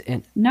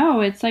 Eat-in.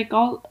 No, it's like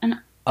it's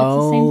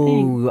the same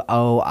thing.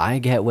 Oh, I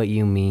get what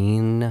you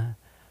mean.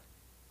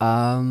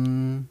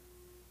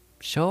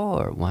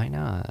 Sure, why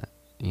not?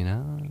 You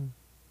know?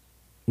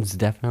 It's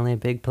definitely a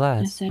big I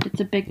plus. said it's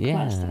a big plus.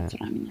 Yeah. That's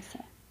what I'm going to say.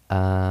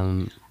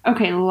 Um,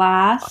 Okay,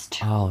 last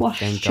oh,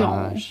 question. thank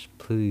gosh.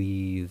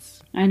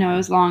 Please. I know it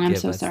was long. I'm Give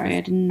so us sorry. this.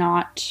 I did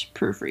not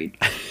proofread.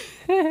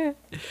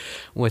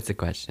 What's the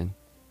question?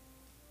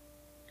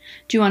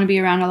 Do you want to be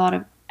around a lot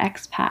of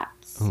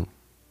expats?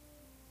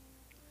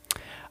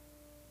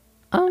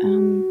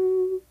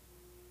 Ooh.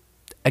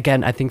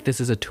 Again, I think this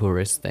is a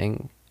tourist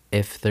thing.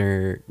 If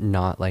they're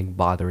not like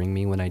bothering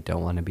me when I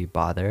don't want to be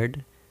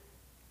bothered,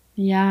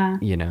 Yeah.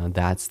 you know,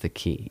 that's the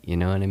key. You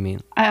know what I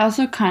mean? I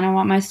also kind of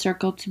want my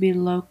circle to be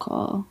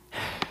local.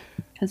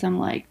 Because I'm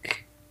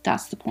like,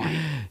 that's the point.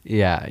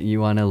 Yeah, you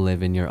want to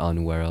live in your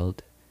own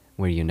world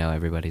where you know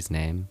everybody's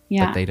name,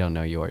 Yeah. but they don't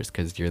know yours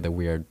because you're the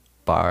weird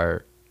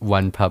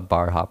one pub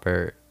bar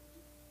hopper.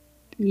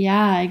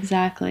 Yeah,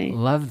 exactly.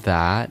 Love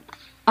that.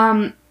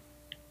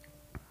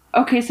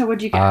 Okay, so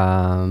what'd you get?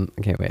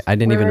 Okay, wait. I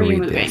didn't Where are you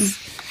even read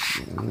this.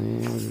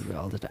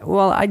 All the time.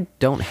 Well, I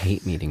don't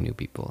hate meeting new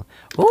people.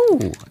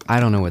 Oh, I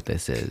don't know what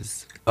this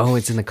is. Oh,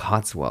 it's in the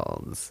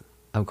Cotswolds.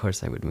 Of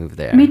course, I would move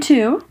there. Me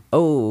too.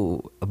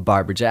 Oh, a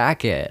barber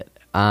jacket.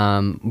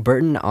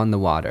 Burton on the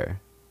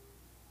Water.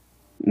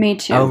 Me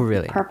too. Oh,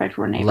 really? Perfect.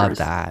 We're neighbors. Love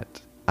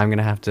that. I'm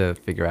gonna have to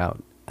figure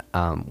out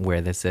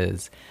where this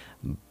is.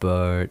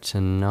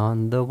 Burton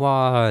on the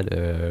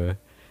Water.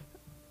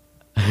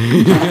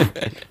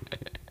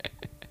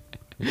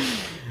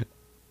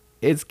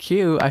 It's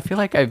cute. I feel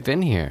like I've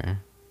been here.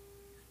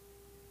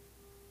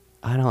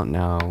 I don't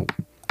know.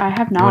 I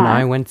have not. When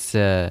I went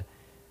to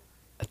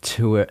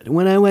tour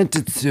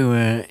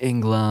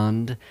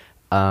England,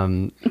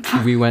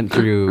 we went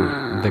through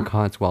the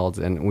Cotswolds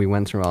and we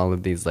went through all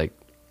of these like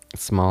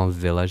small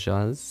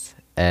villages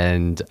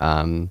And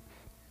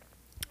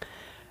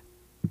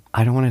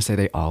I don't want to say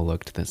they all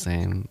looked the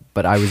same,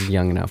 but I was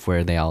young enough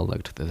where they all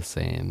looked the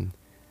same.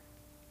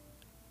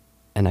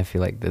 And I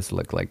feel like this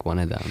looked like one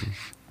of them.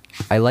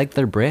 I like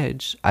their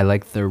bridge. I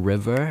like their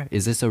river.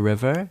 Is this a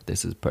river?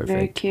 This is perfect.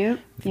 Very cute.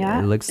 Yeah.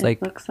 It looks like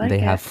they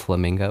it. have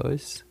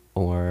flamingos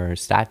or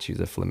statues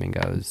of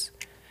flamingos.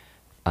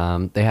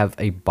 They have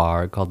a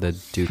bar called the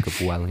Duke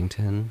of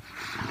Wellington.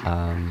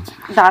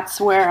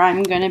 That's where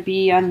I'm going to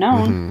be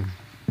unknown.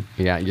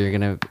 Yeah, you're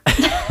going to...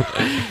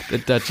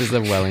 the Duchess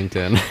of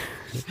Wellington.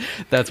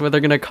 That's what they're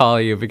going to call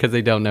you because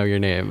they don't know your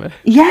name.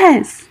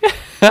 Yes!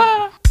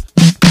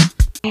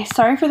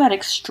 Sorry for that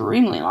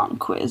extremely long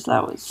quiz.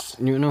 That was...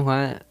 You know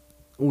what?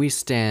 We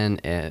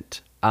stand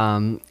it.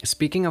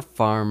 Speaking of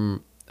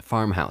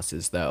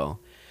farmhouses, though,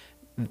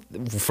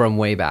 from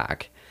way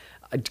back,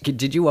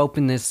 did you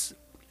open this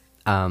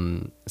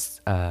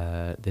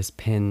this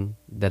pin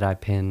that I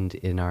pinned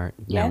in our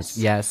notes?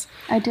 Yes,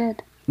 I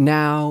did.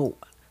 Now,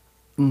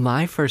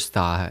 my first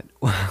thought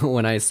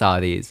when I saw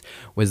these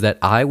was that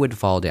I would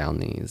fall down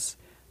these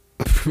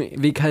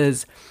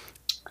because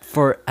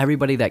for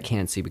everybody that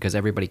can't see, because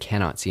everybody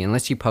cannot see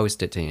unless you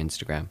post it to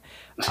Instagram.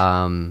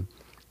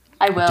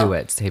 I will do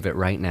it. Save it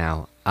right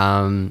now.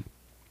 I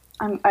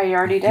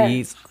already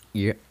did.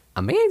 You're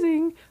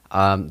amazing.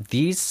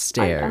 These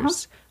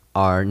stairs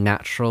are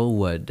natural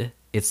wood.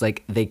 It's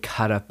like they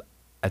cut up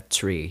a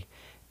tree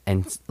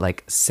and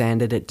like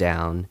sanded it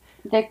down.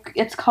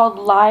 It's called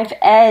Live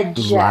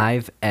Edge.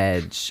 Live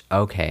Edge.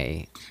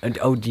 Okay.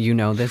 Oh, do you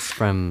know this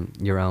from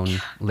your own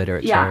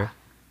literature? Yeah.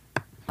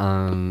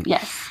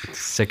 Yes.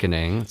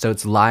 Sickening. So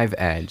it's Live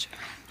Edge.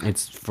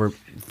 It's for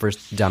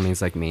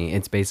dummies like me.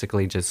 It's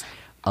basically just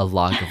a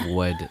log of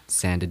wood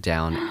sanded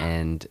down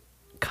and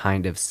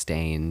kind of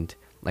stained,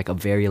 like a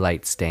very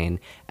light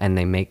stain, and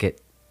they make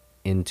it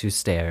into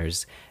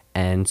stairs.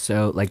 And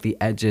so like the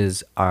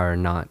edges are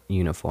not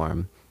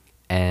uniform.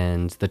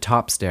 And the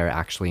top stair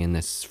actually in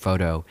this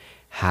photo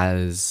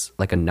has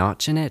like a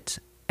notch in it,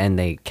 and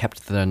they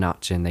kept the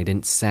notch in. They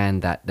didn't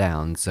sand that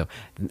down. So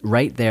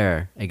right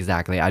there,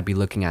 exactly, I'd be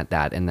looking at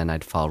that and then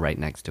I'd fall right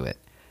next to it.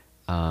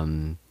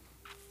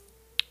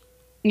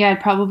 Yeah,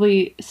 I'd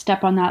probably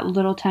step on that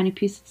little tiny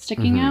piece that's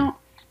sticking out,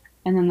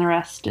 and then the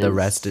rest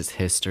is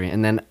history.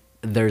 And then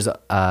there's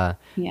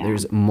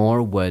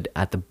more wood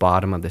at the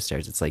bottom of the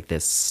stairs. It's like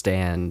this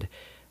stand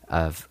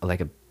of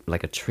like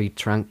a tree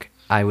trunk.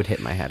 I would hit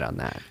my head on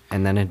that,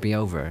 and then it'd be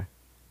over.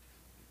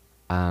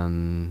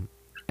 And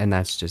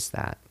that's just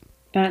that.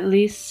 But at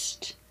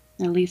least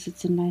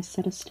it's a nice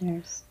set of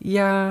stairs.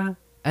 Yeah,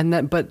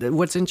 but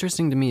what's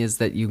interesting to me is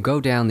that you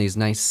go down these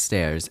nice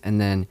stairs,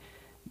 and then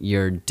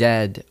you're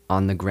dead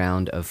on the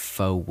ground of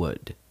faux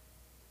wood.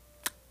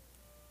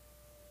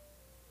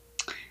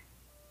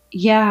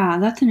 Yeah,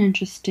 that's an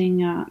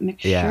interesting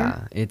mixture.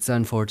 Yeah, it's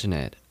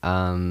unfortunate.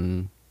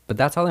 But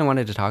that's all I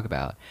wanted to talk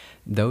about.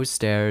 Those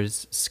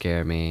stairs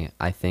scare me.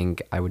 I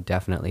think I would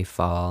definitely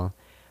fall.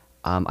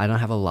 I don't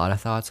have a lot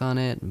of thoughts on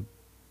it.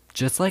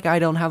 Just like I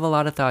don't have a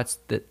lot of thoughts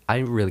that I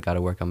really got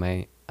to work on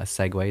my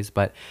segues.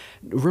 But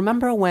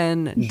remember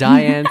when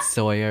Diane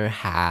Sawyer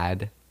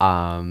had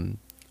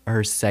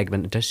her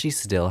segment, does she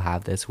still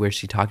have this, where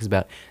she talks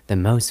about the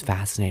most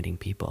fascinating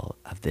people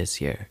of this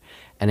year?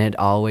 And it'd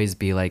always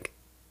be like,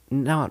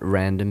 not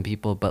random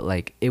people, but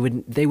like they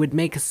would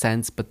make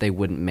sense, but they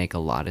wouldn't make a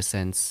lot of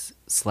sense.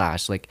 /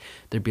 like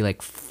there'd be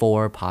like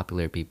 4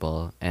 popular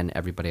people and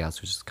everybody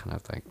else was just kind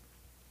of like,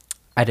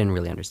 I didn't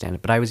really understand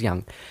it, but I was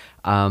young.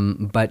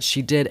 But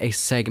she did a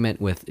segment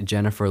with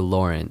Jennifer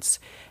Lawrence,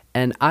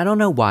 and I don't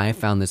know why I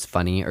found this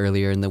funny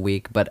earlier in the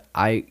week, but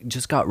I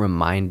just got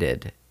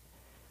reminded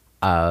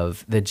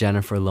of the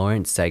Jennifer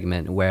Lawrence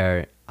segment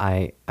where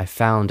I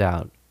found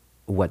out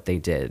what they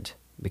did,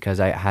 because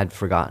I had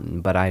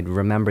forgotten, but I'd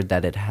remembered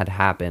that it had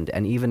happened.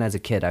 And even as a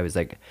kid, I was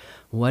like,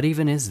 what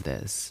even is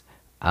this?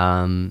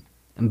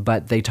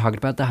 But they talked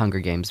about the Hunger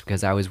Games,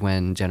 because that was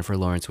when Jennifer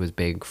Lawrence was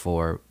big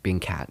for being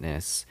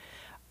Katniss.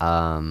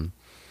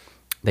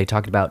 They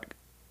talked about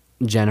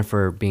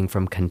Jennifer being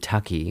from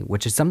Kentucky,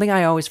 which is something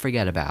I always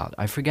forget about.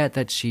 I forget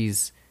that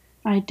she's...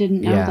 I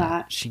didn't know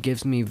that. She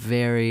gives me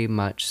very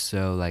much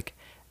so like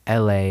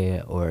LA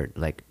or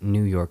like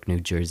New York, New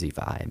Jersey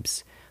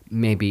vibes.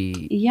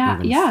 Maybe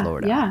even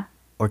Florida. Yeah.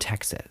 Or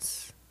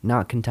Texas.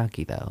 Not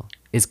Kentucky, though.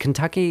 Is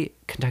Kentucky's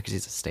a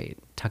state.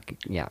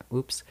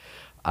 Oops.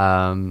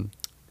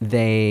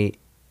 They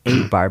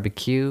ate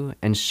barbecue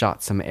and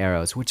shot some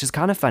arrows, which is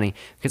kind of funny,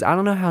 because I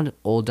don't know how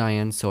old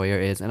Diane Sawyer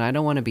is, and I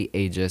don't want to be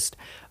ageist,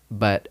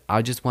 but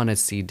I just want to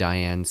see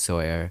Diane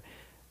Sawyer,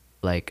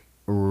 like,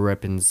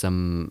 ripping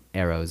some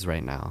arrows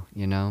right now,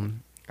 you know?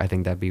 I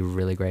think that'd be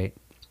really great.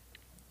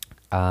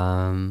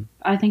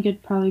 I think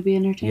it'd probably be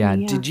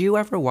entertaining. Yeah. Did you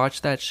ever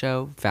watch that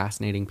show,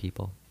 Fascinating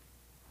People?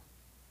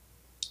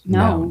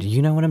 No. Do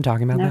you know what I'm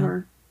talking about?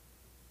 Never.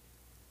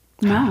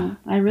 No,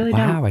 I really don't.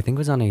 Wow, I think it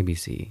was on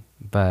ABC,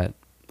 but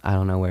I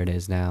don't know where it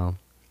is now.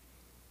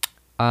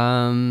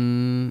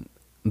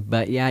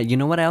 But yeah, you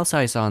know what else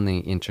I saw on the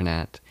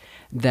internet?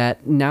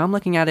 That now I'm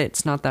looking at it,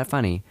 it's not that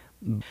funny,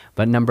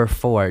 But number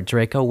 4,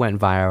 Draco went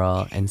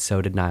viral, and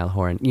so did Niall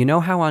Horan. You know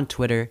how on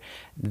Twitter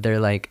they're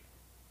like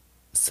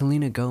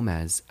Selena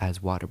Gomez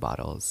as water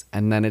bottles,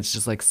 and then it's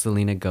just like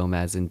Selena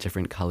Gomez in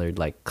different colored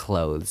like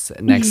clothes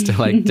next to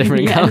like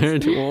different Yes.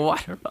 colored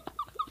water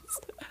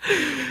bottles.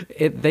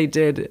 They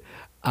did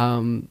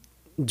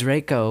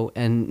Draco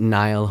and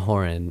Niall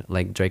Horan,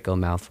 like Draco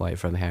Malfoy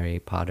from Harry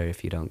Potter.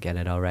 If you don't get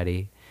it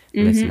already,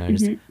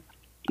 listeners.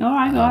 Oh,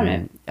 I got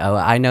it. Oh,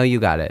 I know you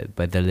got it,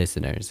 but the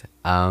listeners.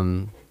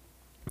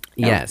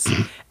 Yes,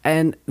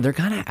 and they're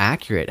kind of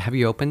accurate. Have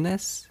you opened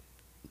this?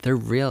 They're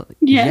real.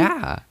 Yeah.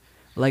 Yeah.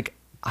 Like,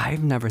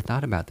 I've never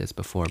thought about this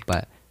before,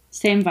 but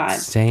Same vibe.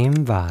 same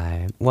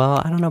vibe.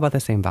 Well, I don't know about the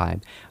same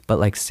vibe, but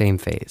like same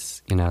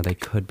face. You know, they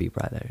could be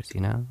brothers, you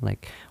know?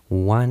 Like,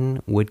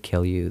 one would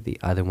kill you, the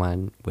other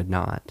one would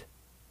not.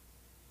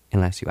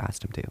 Unless you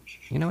asked him to.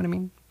 You know what I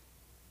mean?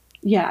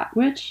 Yeah,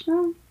 which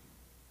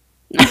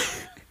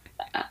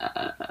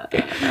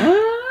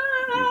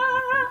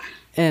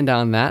And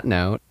on that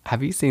note,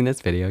 have you seen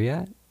this video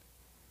yet?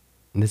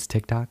 This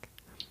TikTok?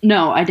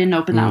 no, I didn't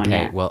open that one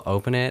Okay, yet. well,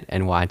 open it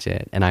and watch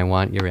it, and I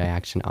want your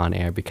reaction on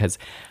air because,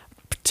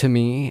 to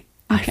me,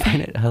 I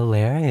find it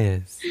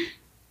hilarious.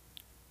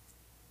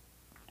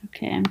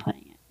 Okay, I'm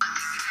playing it.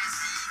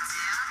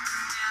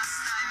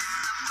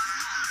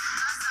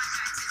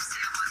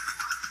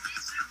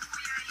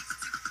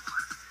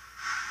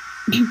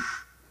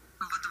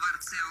 Во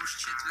дворце уж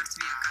четверть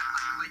века,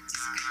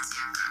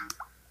 дискотека.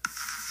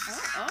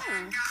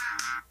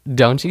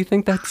 Don't you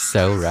think that's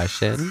so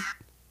Russian?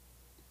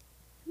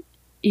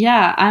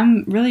 Yeah,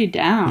 I'm really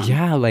down.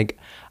 Yeah, like,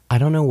 I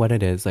don't know what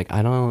it is. Like,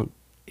 I don't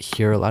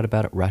hear a lot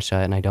about Russia,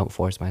 and I don't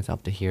force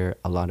myself to hear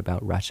a lot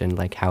about Russian,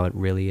 like how it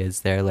really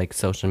is there, like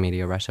social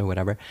media Russia,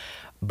 whatever.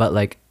 But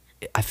like,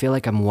 I feel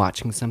like I'm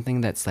watching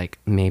something that's like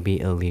maybe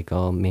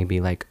illegal, maybe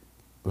like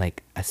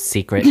a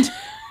secret.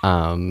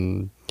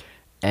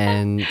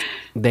 And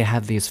they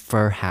have these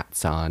fur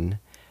hats on,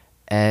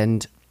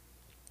 and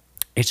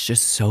it's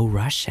just so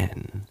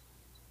Russian.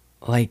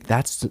 Like,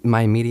 that's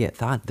my immediate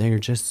thought. They're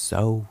just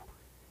so,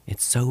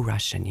 it's so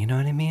Russian. You know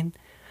what I mean?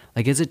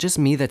 Like, is it just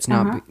me that's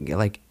not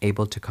like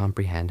able to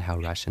comprehend how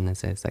Russian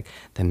this is? Like,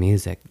 the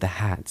music, the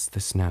hats,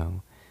 the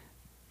snow,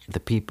 the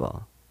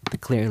people, the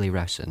clearly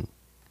Russian.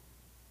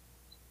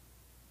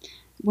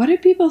 What do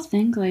people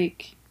think?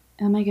 Like,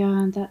 oh my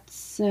god, that's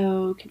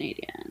so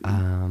Canadian.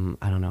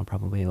 I don't know,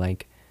 probably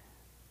like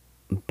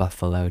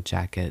buffalo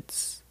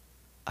jackets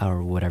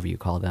or whatever you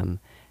call them,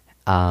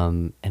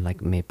 and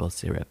like maple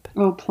syrup.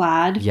 Oh,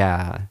 plaid.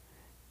 Yeah,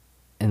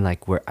 and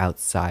like we're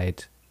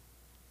outside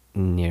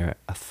near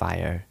a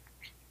fire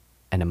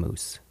and a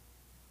moose.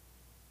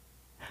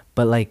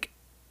 But like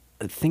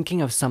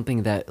thinking of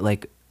something that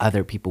like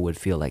other people would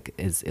feel like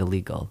is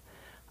illegal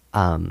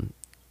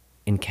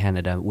in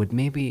Canada would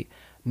maybe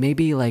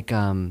like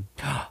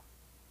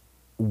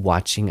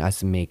watching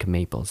us make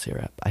maple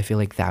syrup. I feel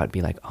like that would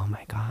be like, oh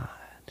my god.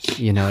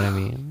 You know what I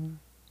mean?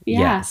 Yeah.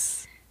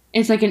 Yes.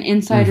 It's like an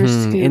insider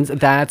scoop.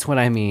 That's what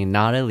I mean.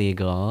 Not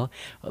illegal.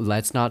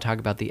 Let's not talk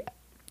about the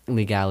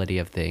legality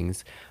of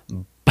things.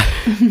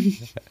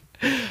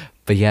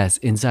 But yes,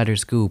 insider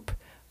scoop.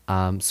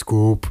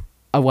 Scoop.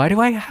 Why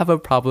do I have a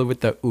problem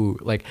with the ooh?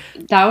 Like,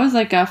 That was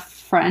like a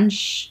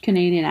French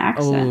Canadian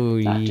accent. oh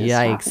that just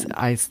yikes!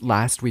 happened.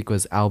 Last week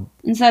was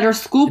Insider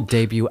scoop.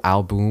 debut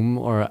album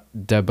or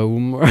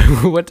deboom or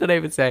what did I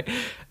even say?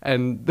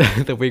 And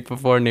the week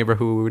before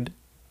neighborhood.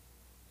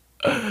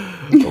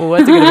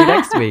 What's it gonna be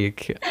next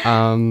week?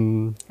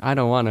 I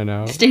don't want to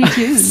know. Stay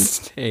tuned.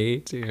 Stay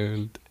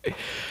tuned.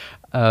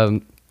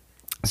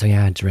 So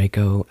yeah,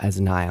 Draco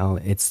as Niall.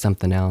 It's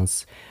something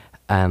else.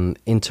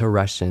 Into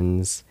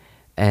Russians,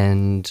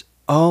 and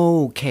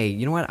okay,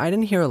 you know what? I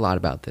didn't hear a lot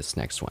about this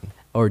next one,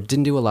 or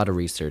didn't do a lot of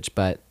research,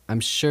 but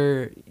I'm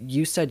sure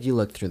you said you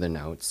looked through the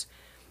notes.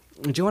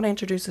 Do you want to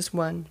introduce this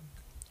one?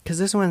 Because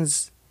this one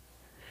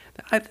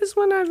I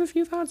have a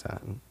few thoughts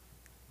on.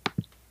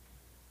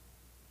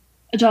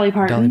 Dolly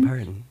Parton. Dolly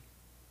Parton.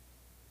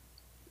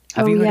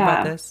 Have Oh, you heard yeah.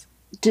 about this?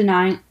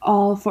 Denying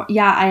all for.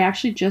 Yeah, I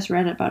actually just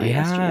read about it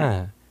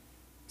yesterday.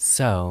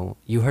 So,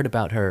 you heard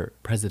about her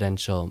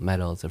presidential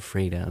medals of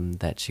freedom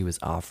that she was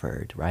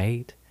offered,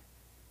 right?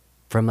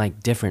 From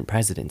like different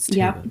presidents too.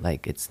 Yep.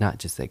 Like, it's not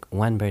just like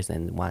one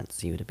person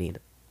wants you to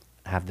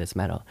have this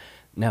medal.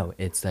 No,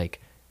 it's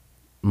like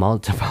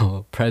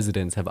multiple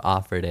presidents have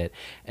offered it,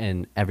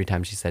 and every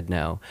time she said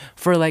no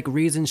for like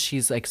reasons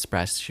she's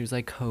expressed. She was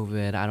like,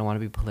 COVID, I don't want to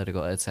be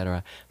political,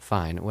 etc.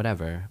 Fine,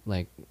 whatever.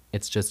 Like,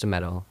 it's just a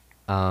medal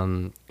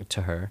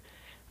to her.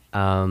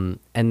 And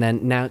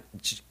then now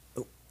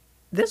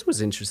this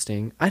was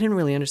interesting. I didn't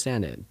really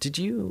understand it. Did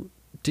you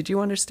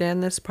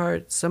understand this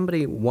part?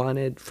 Somebody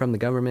from the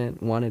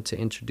government wanted to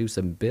introduce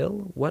a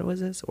bill. What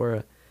was this?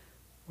 Or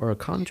a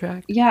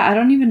contract? Yeah, I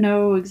don't even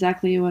know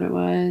exactly what it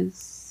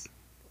was.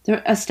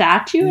 A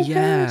statue of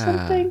her or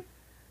something?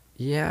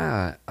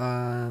 Yeah.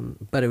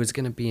 But it was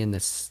gonna be in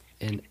this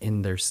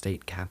in their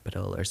state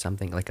capital or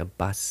something, like a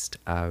bust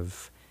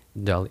of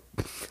Dolly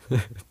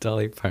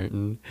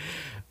Parton.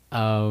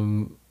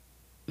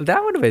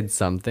 That would have been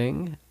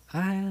something.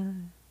 I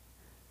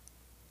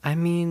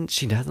mean,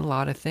 she does a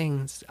lot of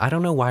things. I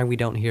don't know why we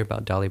don't hear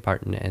about Dolly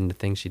Parton and the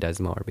things she does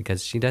more,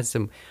 because she does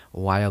some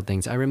wild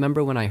things. I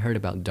remember when I heard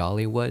about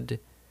Dollywood.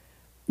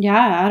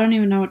 Yeah, I don't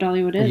even know what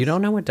Dollywood is. You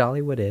don't know what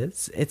Dollywood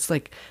is? It's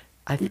like,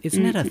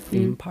 isn't it a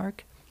theme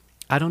park?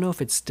 I don't know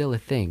if it's still a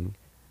thing,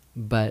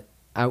 but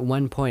at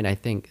one point I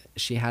think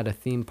she had a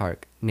theme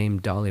park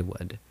named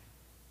Dollywood.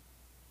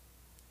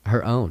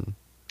 Her own.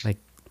 Like,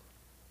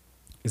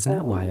 isn't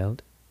that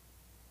wild?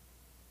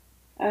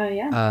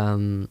 Yeah.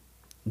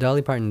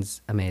 Dolly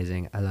Parton's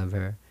amazing. I love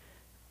her.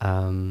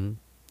 I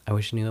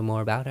wish I knew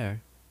more about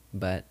her,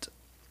 but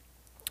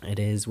it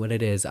is what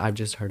it is. I've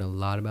just heard a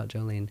lot about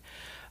Jolene.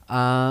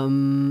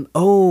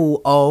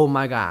 Oh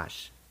my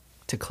gosh.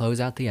 To close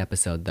out the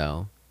episode,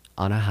 though,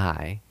 on a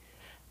high,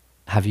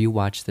 have you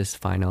watched this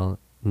final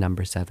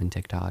number 7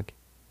 TikTok?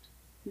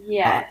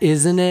 Yes.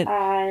 Isn't it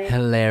I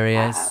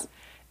hilarious? have.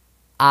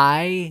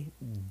 I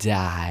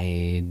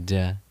died.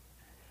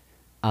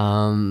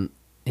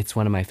 It's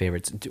one of my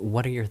favorites.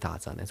 What are your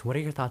thoughts on this? What are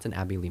your thoughts on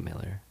Abby Lee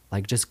Miller?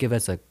 Like, just give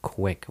us a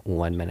quick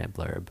 1-minute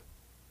blurb.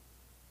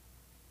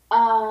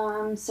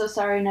 So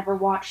sorry, never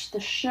watched the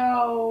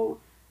show.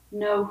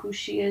 Know who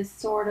she is,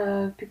 sort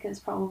of, because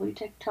probably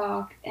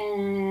TikTok,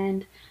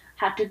 and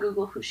had to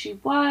Google who she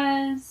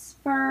was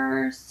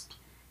first,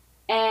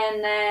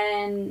 and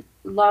then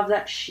love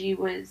that she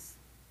was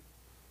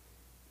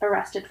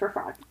arrested for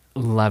fraud.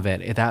 Love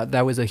it.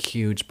 That was a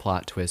huge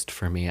plot twist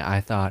for me.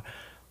 I thought,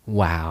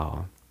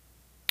 wow.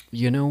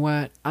 You know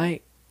what?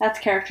 That's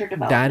character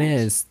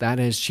development. That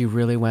is. She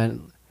really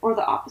went. Or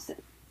the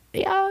opposite.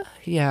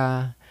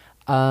 Yeah.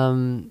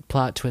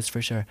 Plot twist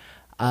for sure.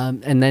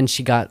 And then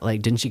she got,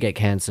 like, didn't she get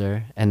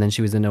cancer? And then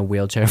she was in a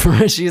wheelchair.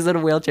 She's in a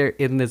wheelchair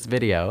in this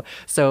video.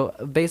 So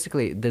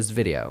basically, this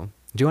video.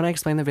 Do you want to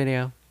explain the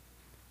video?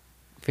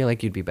 I feel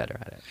like you'd be better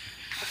at it.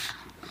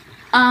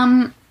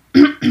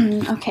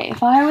 Okay,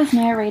 if I was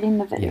narrating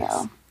the video,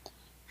 Yes.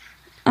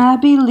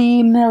 Abby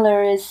Lee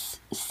Miller is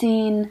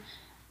seen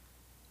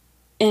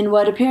in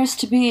what appears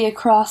to be a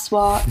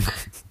crosswalk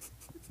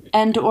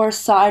and or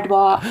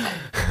sidewalk.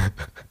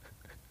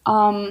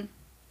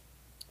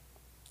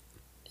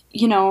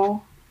 You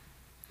know,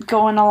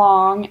 going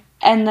along,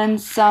 and then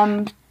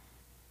some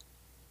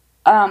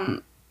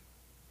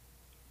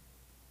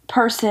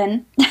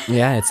person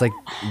Yeah, it's like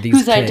these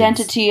whose kids.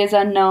 identity is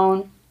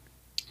unknown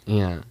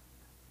Yeah.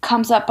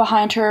 comes up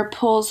behind her,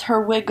 pulls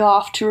her wig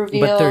off to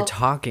reveal. But they're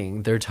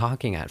talking. They're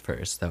talking at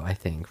first, though, I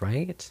think,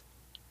 right?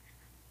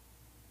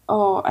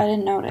 Oh, I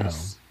didn't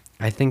notice.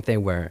 I think they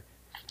were.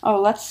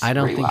 Oh, let's. I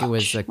don't think it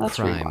was rewatch. a Let's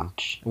crime.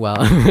 rewatch. Well,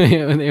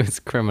 it was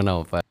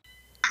criminal, but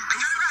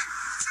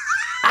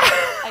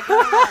I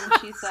got one,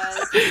 she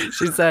says.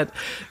 she said,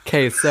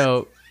 okay,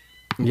 so,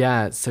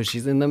 yeah, so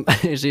she's in the,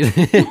 she's,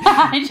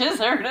 I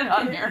just heard it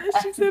on your head.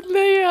 she's in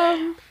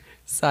the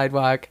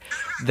sidewalk.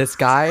 This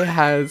guy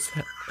has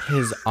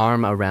his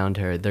arm around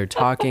her. They're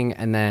talking,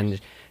 and then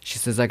she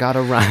says, I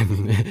gotta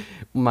run.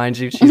 Mind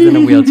you, she's in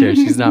a wheelchair.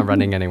 She's not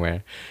running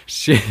anywhere.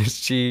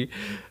 She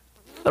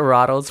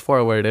throttles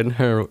forward in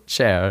her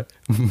chair,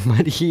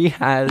 but he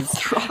has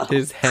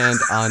his hand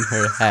on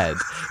her head.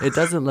 It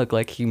doesn't look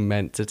like he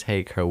meant to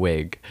take her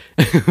wig.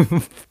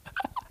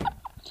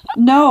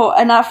 No,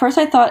 and at first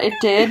I thought it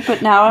did,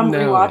 but now I'm No.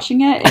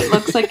 rewatching it. It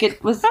looks like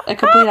it was a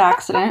complete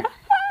accident.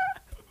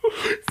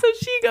 So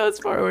she goes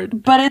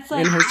forward But it's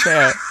like, in her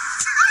chair.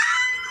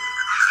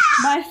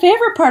 my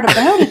favorite part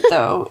about it,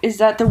 though, is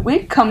that the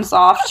wig comes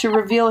off to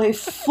reveal a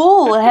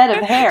full head of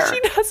hair. She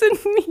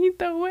doesn't need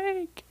the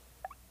wig.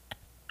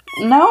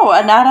 No,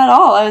 not at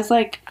all. I was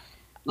like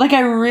I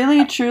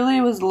really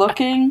truly was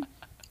looking,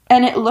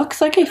 and it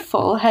looks like a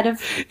full head of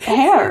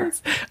hair.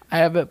 I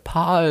have it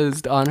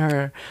paused on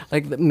her.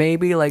 Like,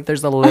 maybe, like,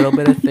 there's a little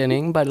bit of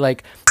thinning, but,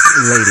 like,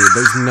 lady,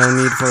 there's no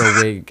need for a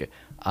wig.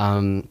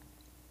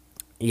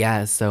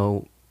 Yeah,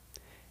 so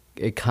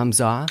it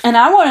comes off, And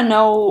I want to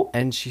know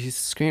and she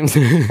screams.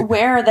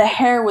 where the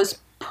hair was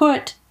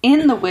put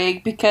in the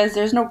wig, because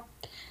there's no,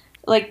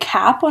 like,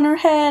 cap on her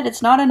head.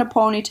 It's not in a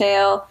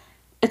ponytail.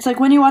 It's like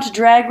when you watch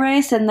Drag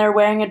Race and they're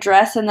wearing a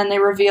dress and then they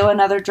reveal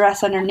another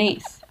dress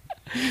underneath.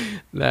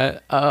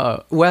 That,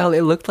 well,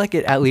 it looked like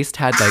it at least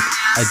had, like,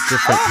 a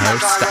different Oh my god,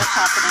 hairstyle. what's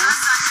happening?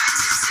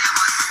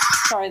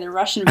 Sorry, the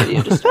Russian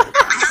video just started.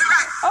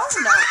 Oh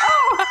no!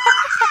 Oh!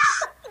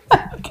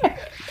 Okay.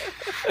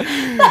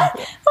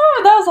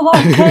 Oh, that was a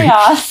lot of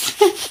chaos.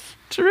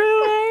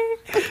 True, eh?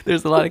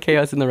 There's a lot of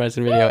chaos in the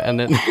Russian video, and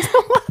then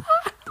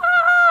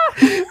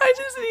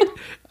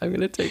I'm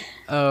gonna take.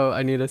 Oh,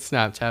 I need a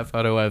Snapchat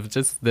photo of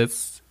just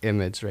this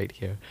image right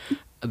here,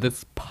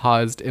 this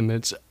paused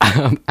image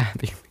of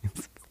Abby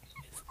Lee's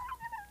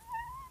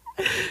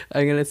face.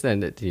 I'm gonna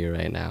send it to you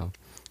right now.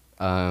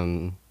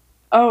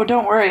 Oh,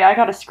 don't worry, I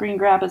got a screen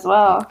grab as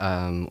well.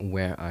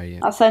 Where are you?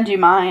 I'll send you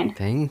mine.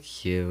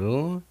 Thank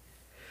you.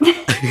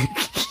 I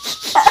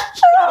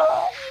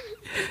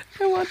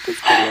want this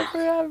video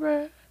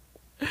forever.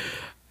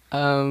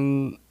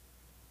 Oh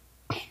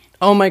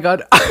my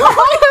god. I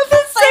have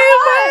the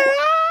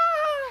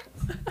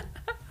same one.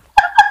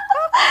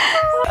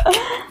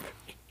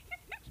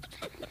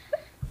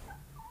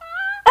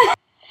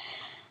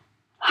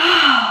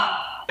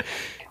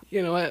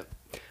 you know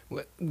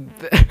what?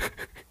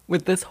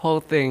 With this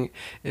whole thing,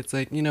 it's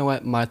like, you know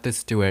what? Martha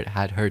Stewart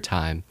had her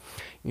time.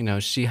 You know,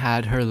 she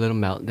had her little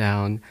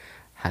meltdown,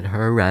 had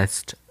her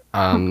arrest,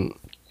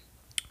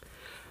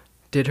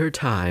 did her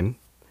time,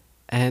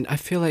 and I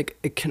feel like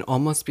it can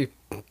almost be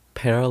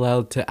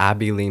paralleled to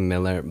Abby Lee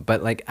Miller,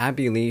 but like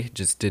Abby Lee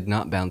just did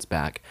not bounce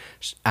back.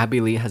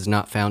 Abby Lee has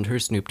not found her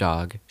Snoop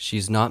Dogg.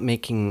 She's not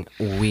making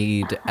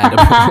weed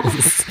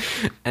edibles,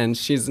 and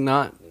she's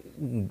not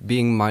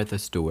being Martha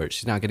Stewart.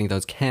 She's not getting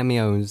those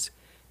cameos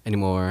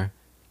anymore.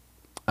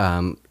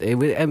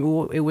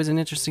 It was an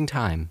interesting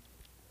time,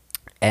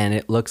 and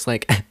it looks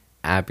like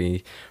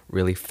Abby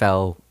really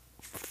fell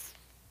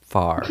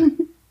far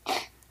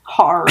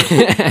Hard.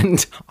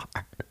 and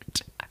hard.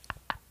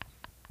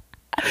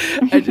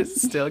 I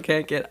just still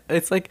can't get.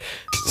 It's like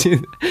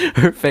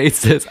her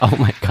face is. Oh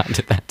my god!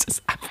 Did that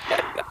just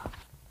happen?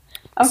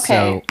 Okay.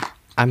 So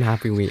I'm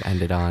happy we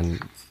ended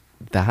on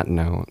that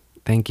note.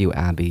 Thank you,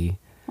 Abby,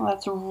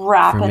 Let's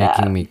wrap for it up.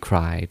 making me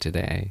cry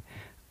today.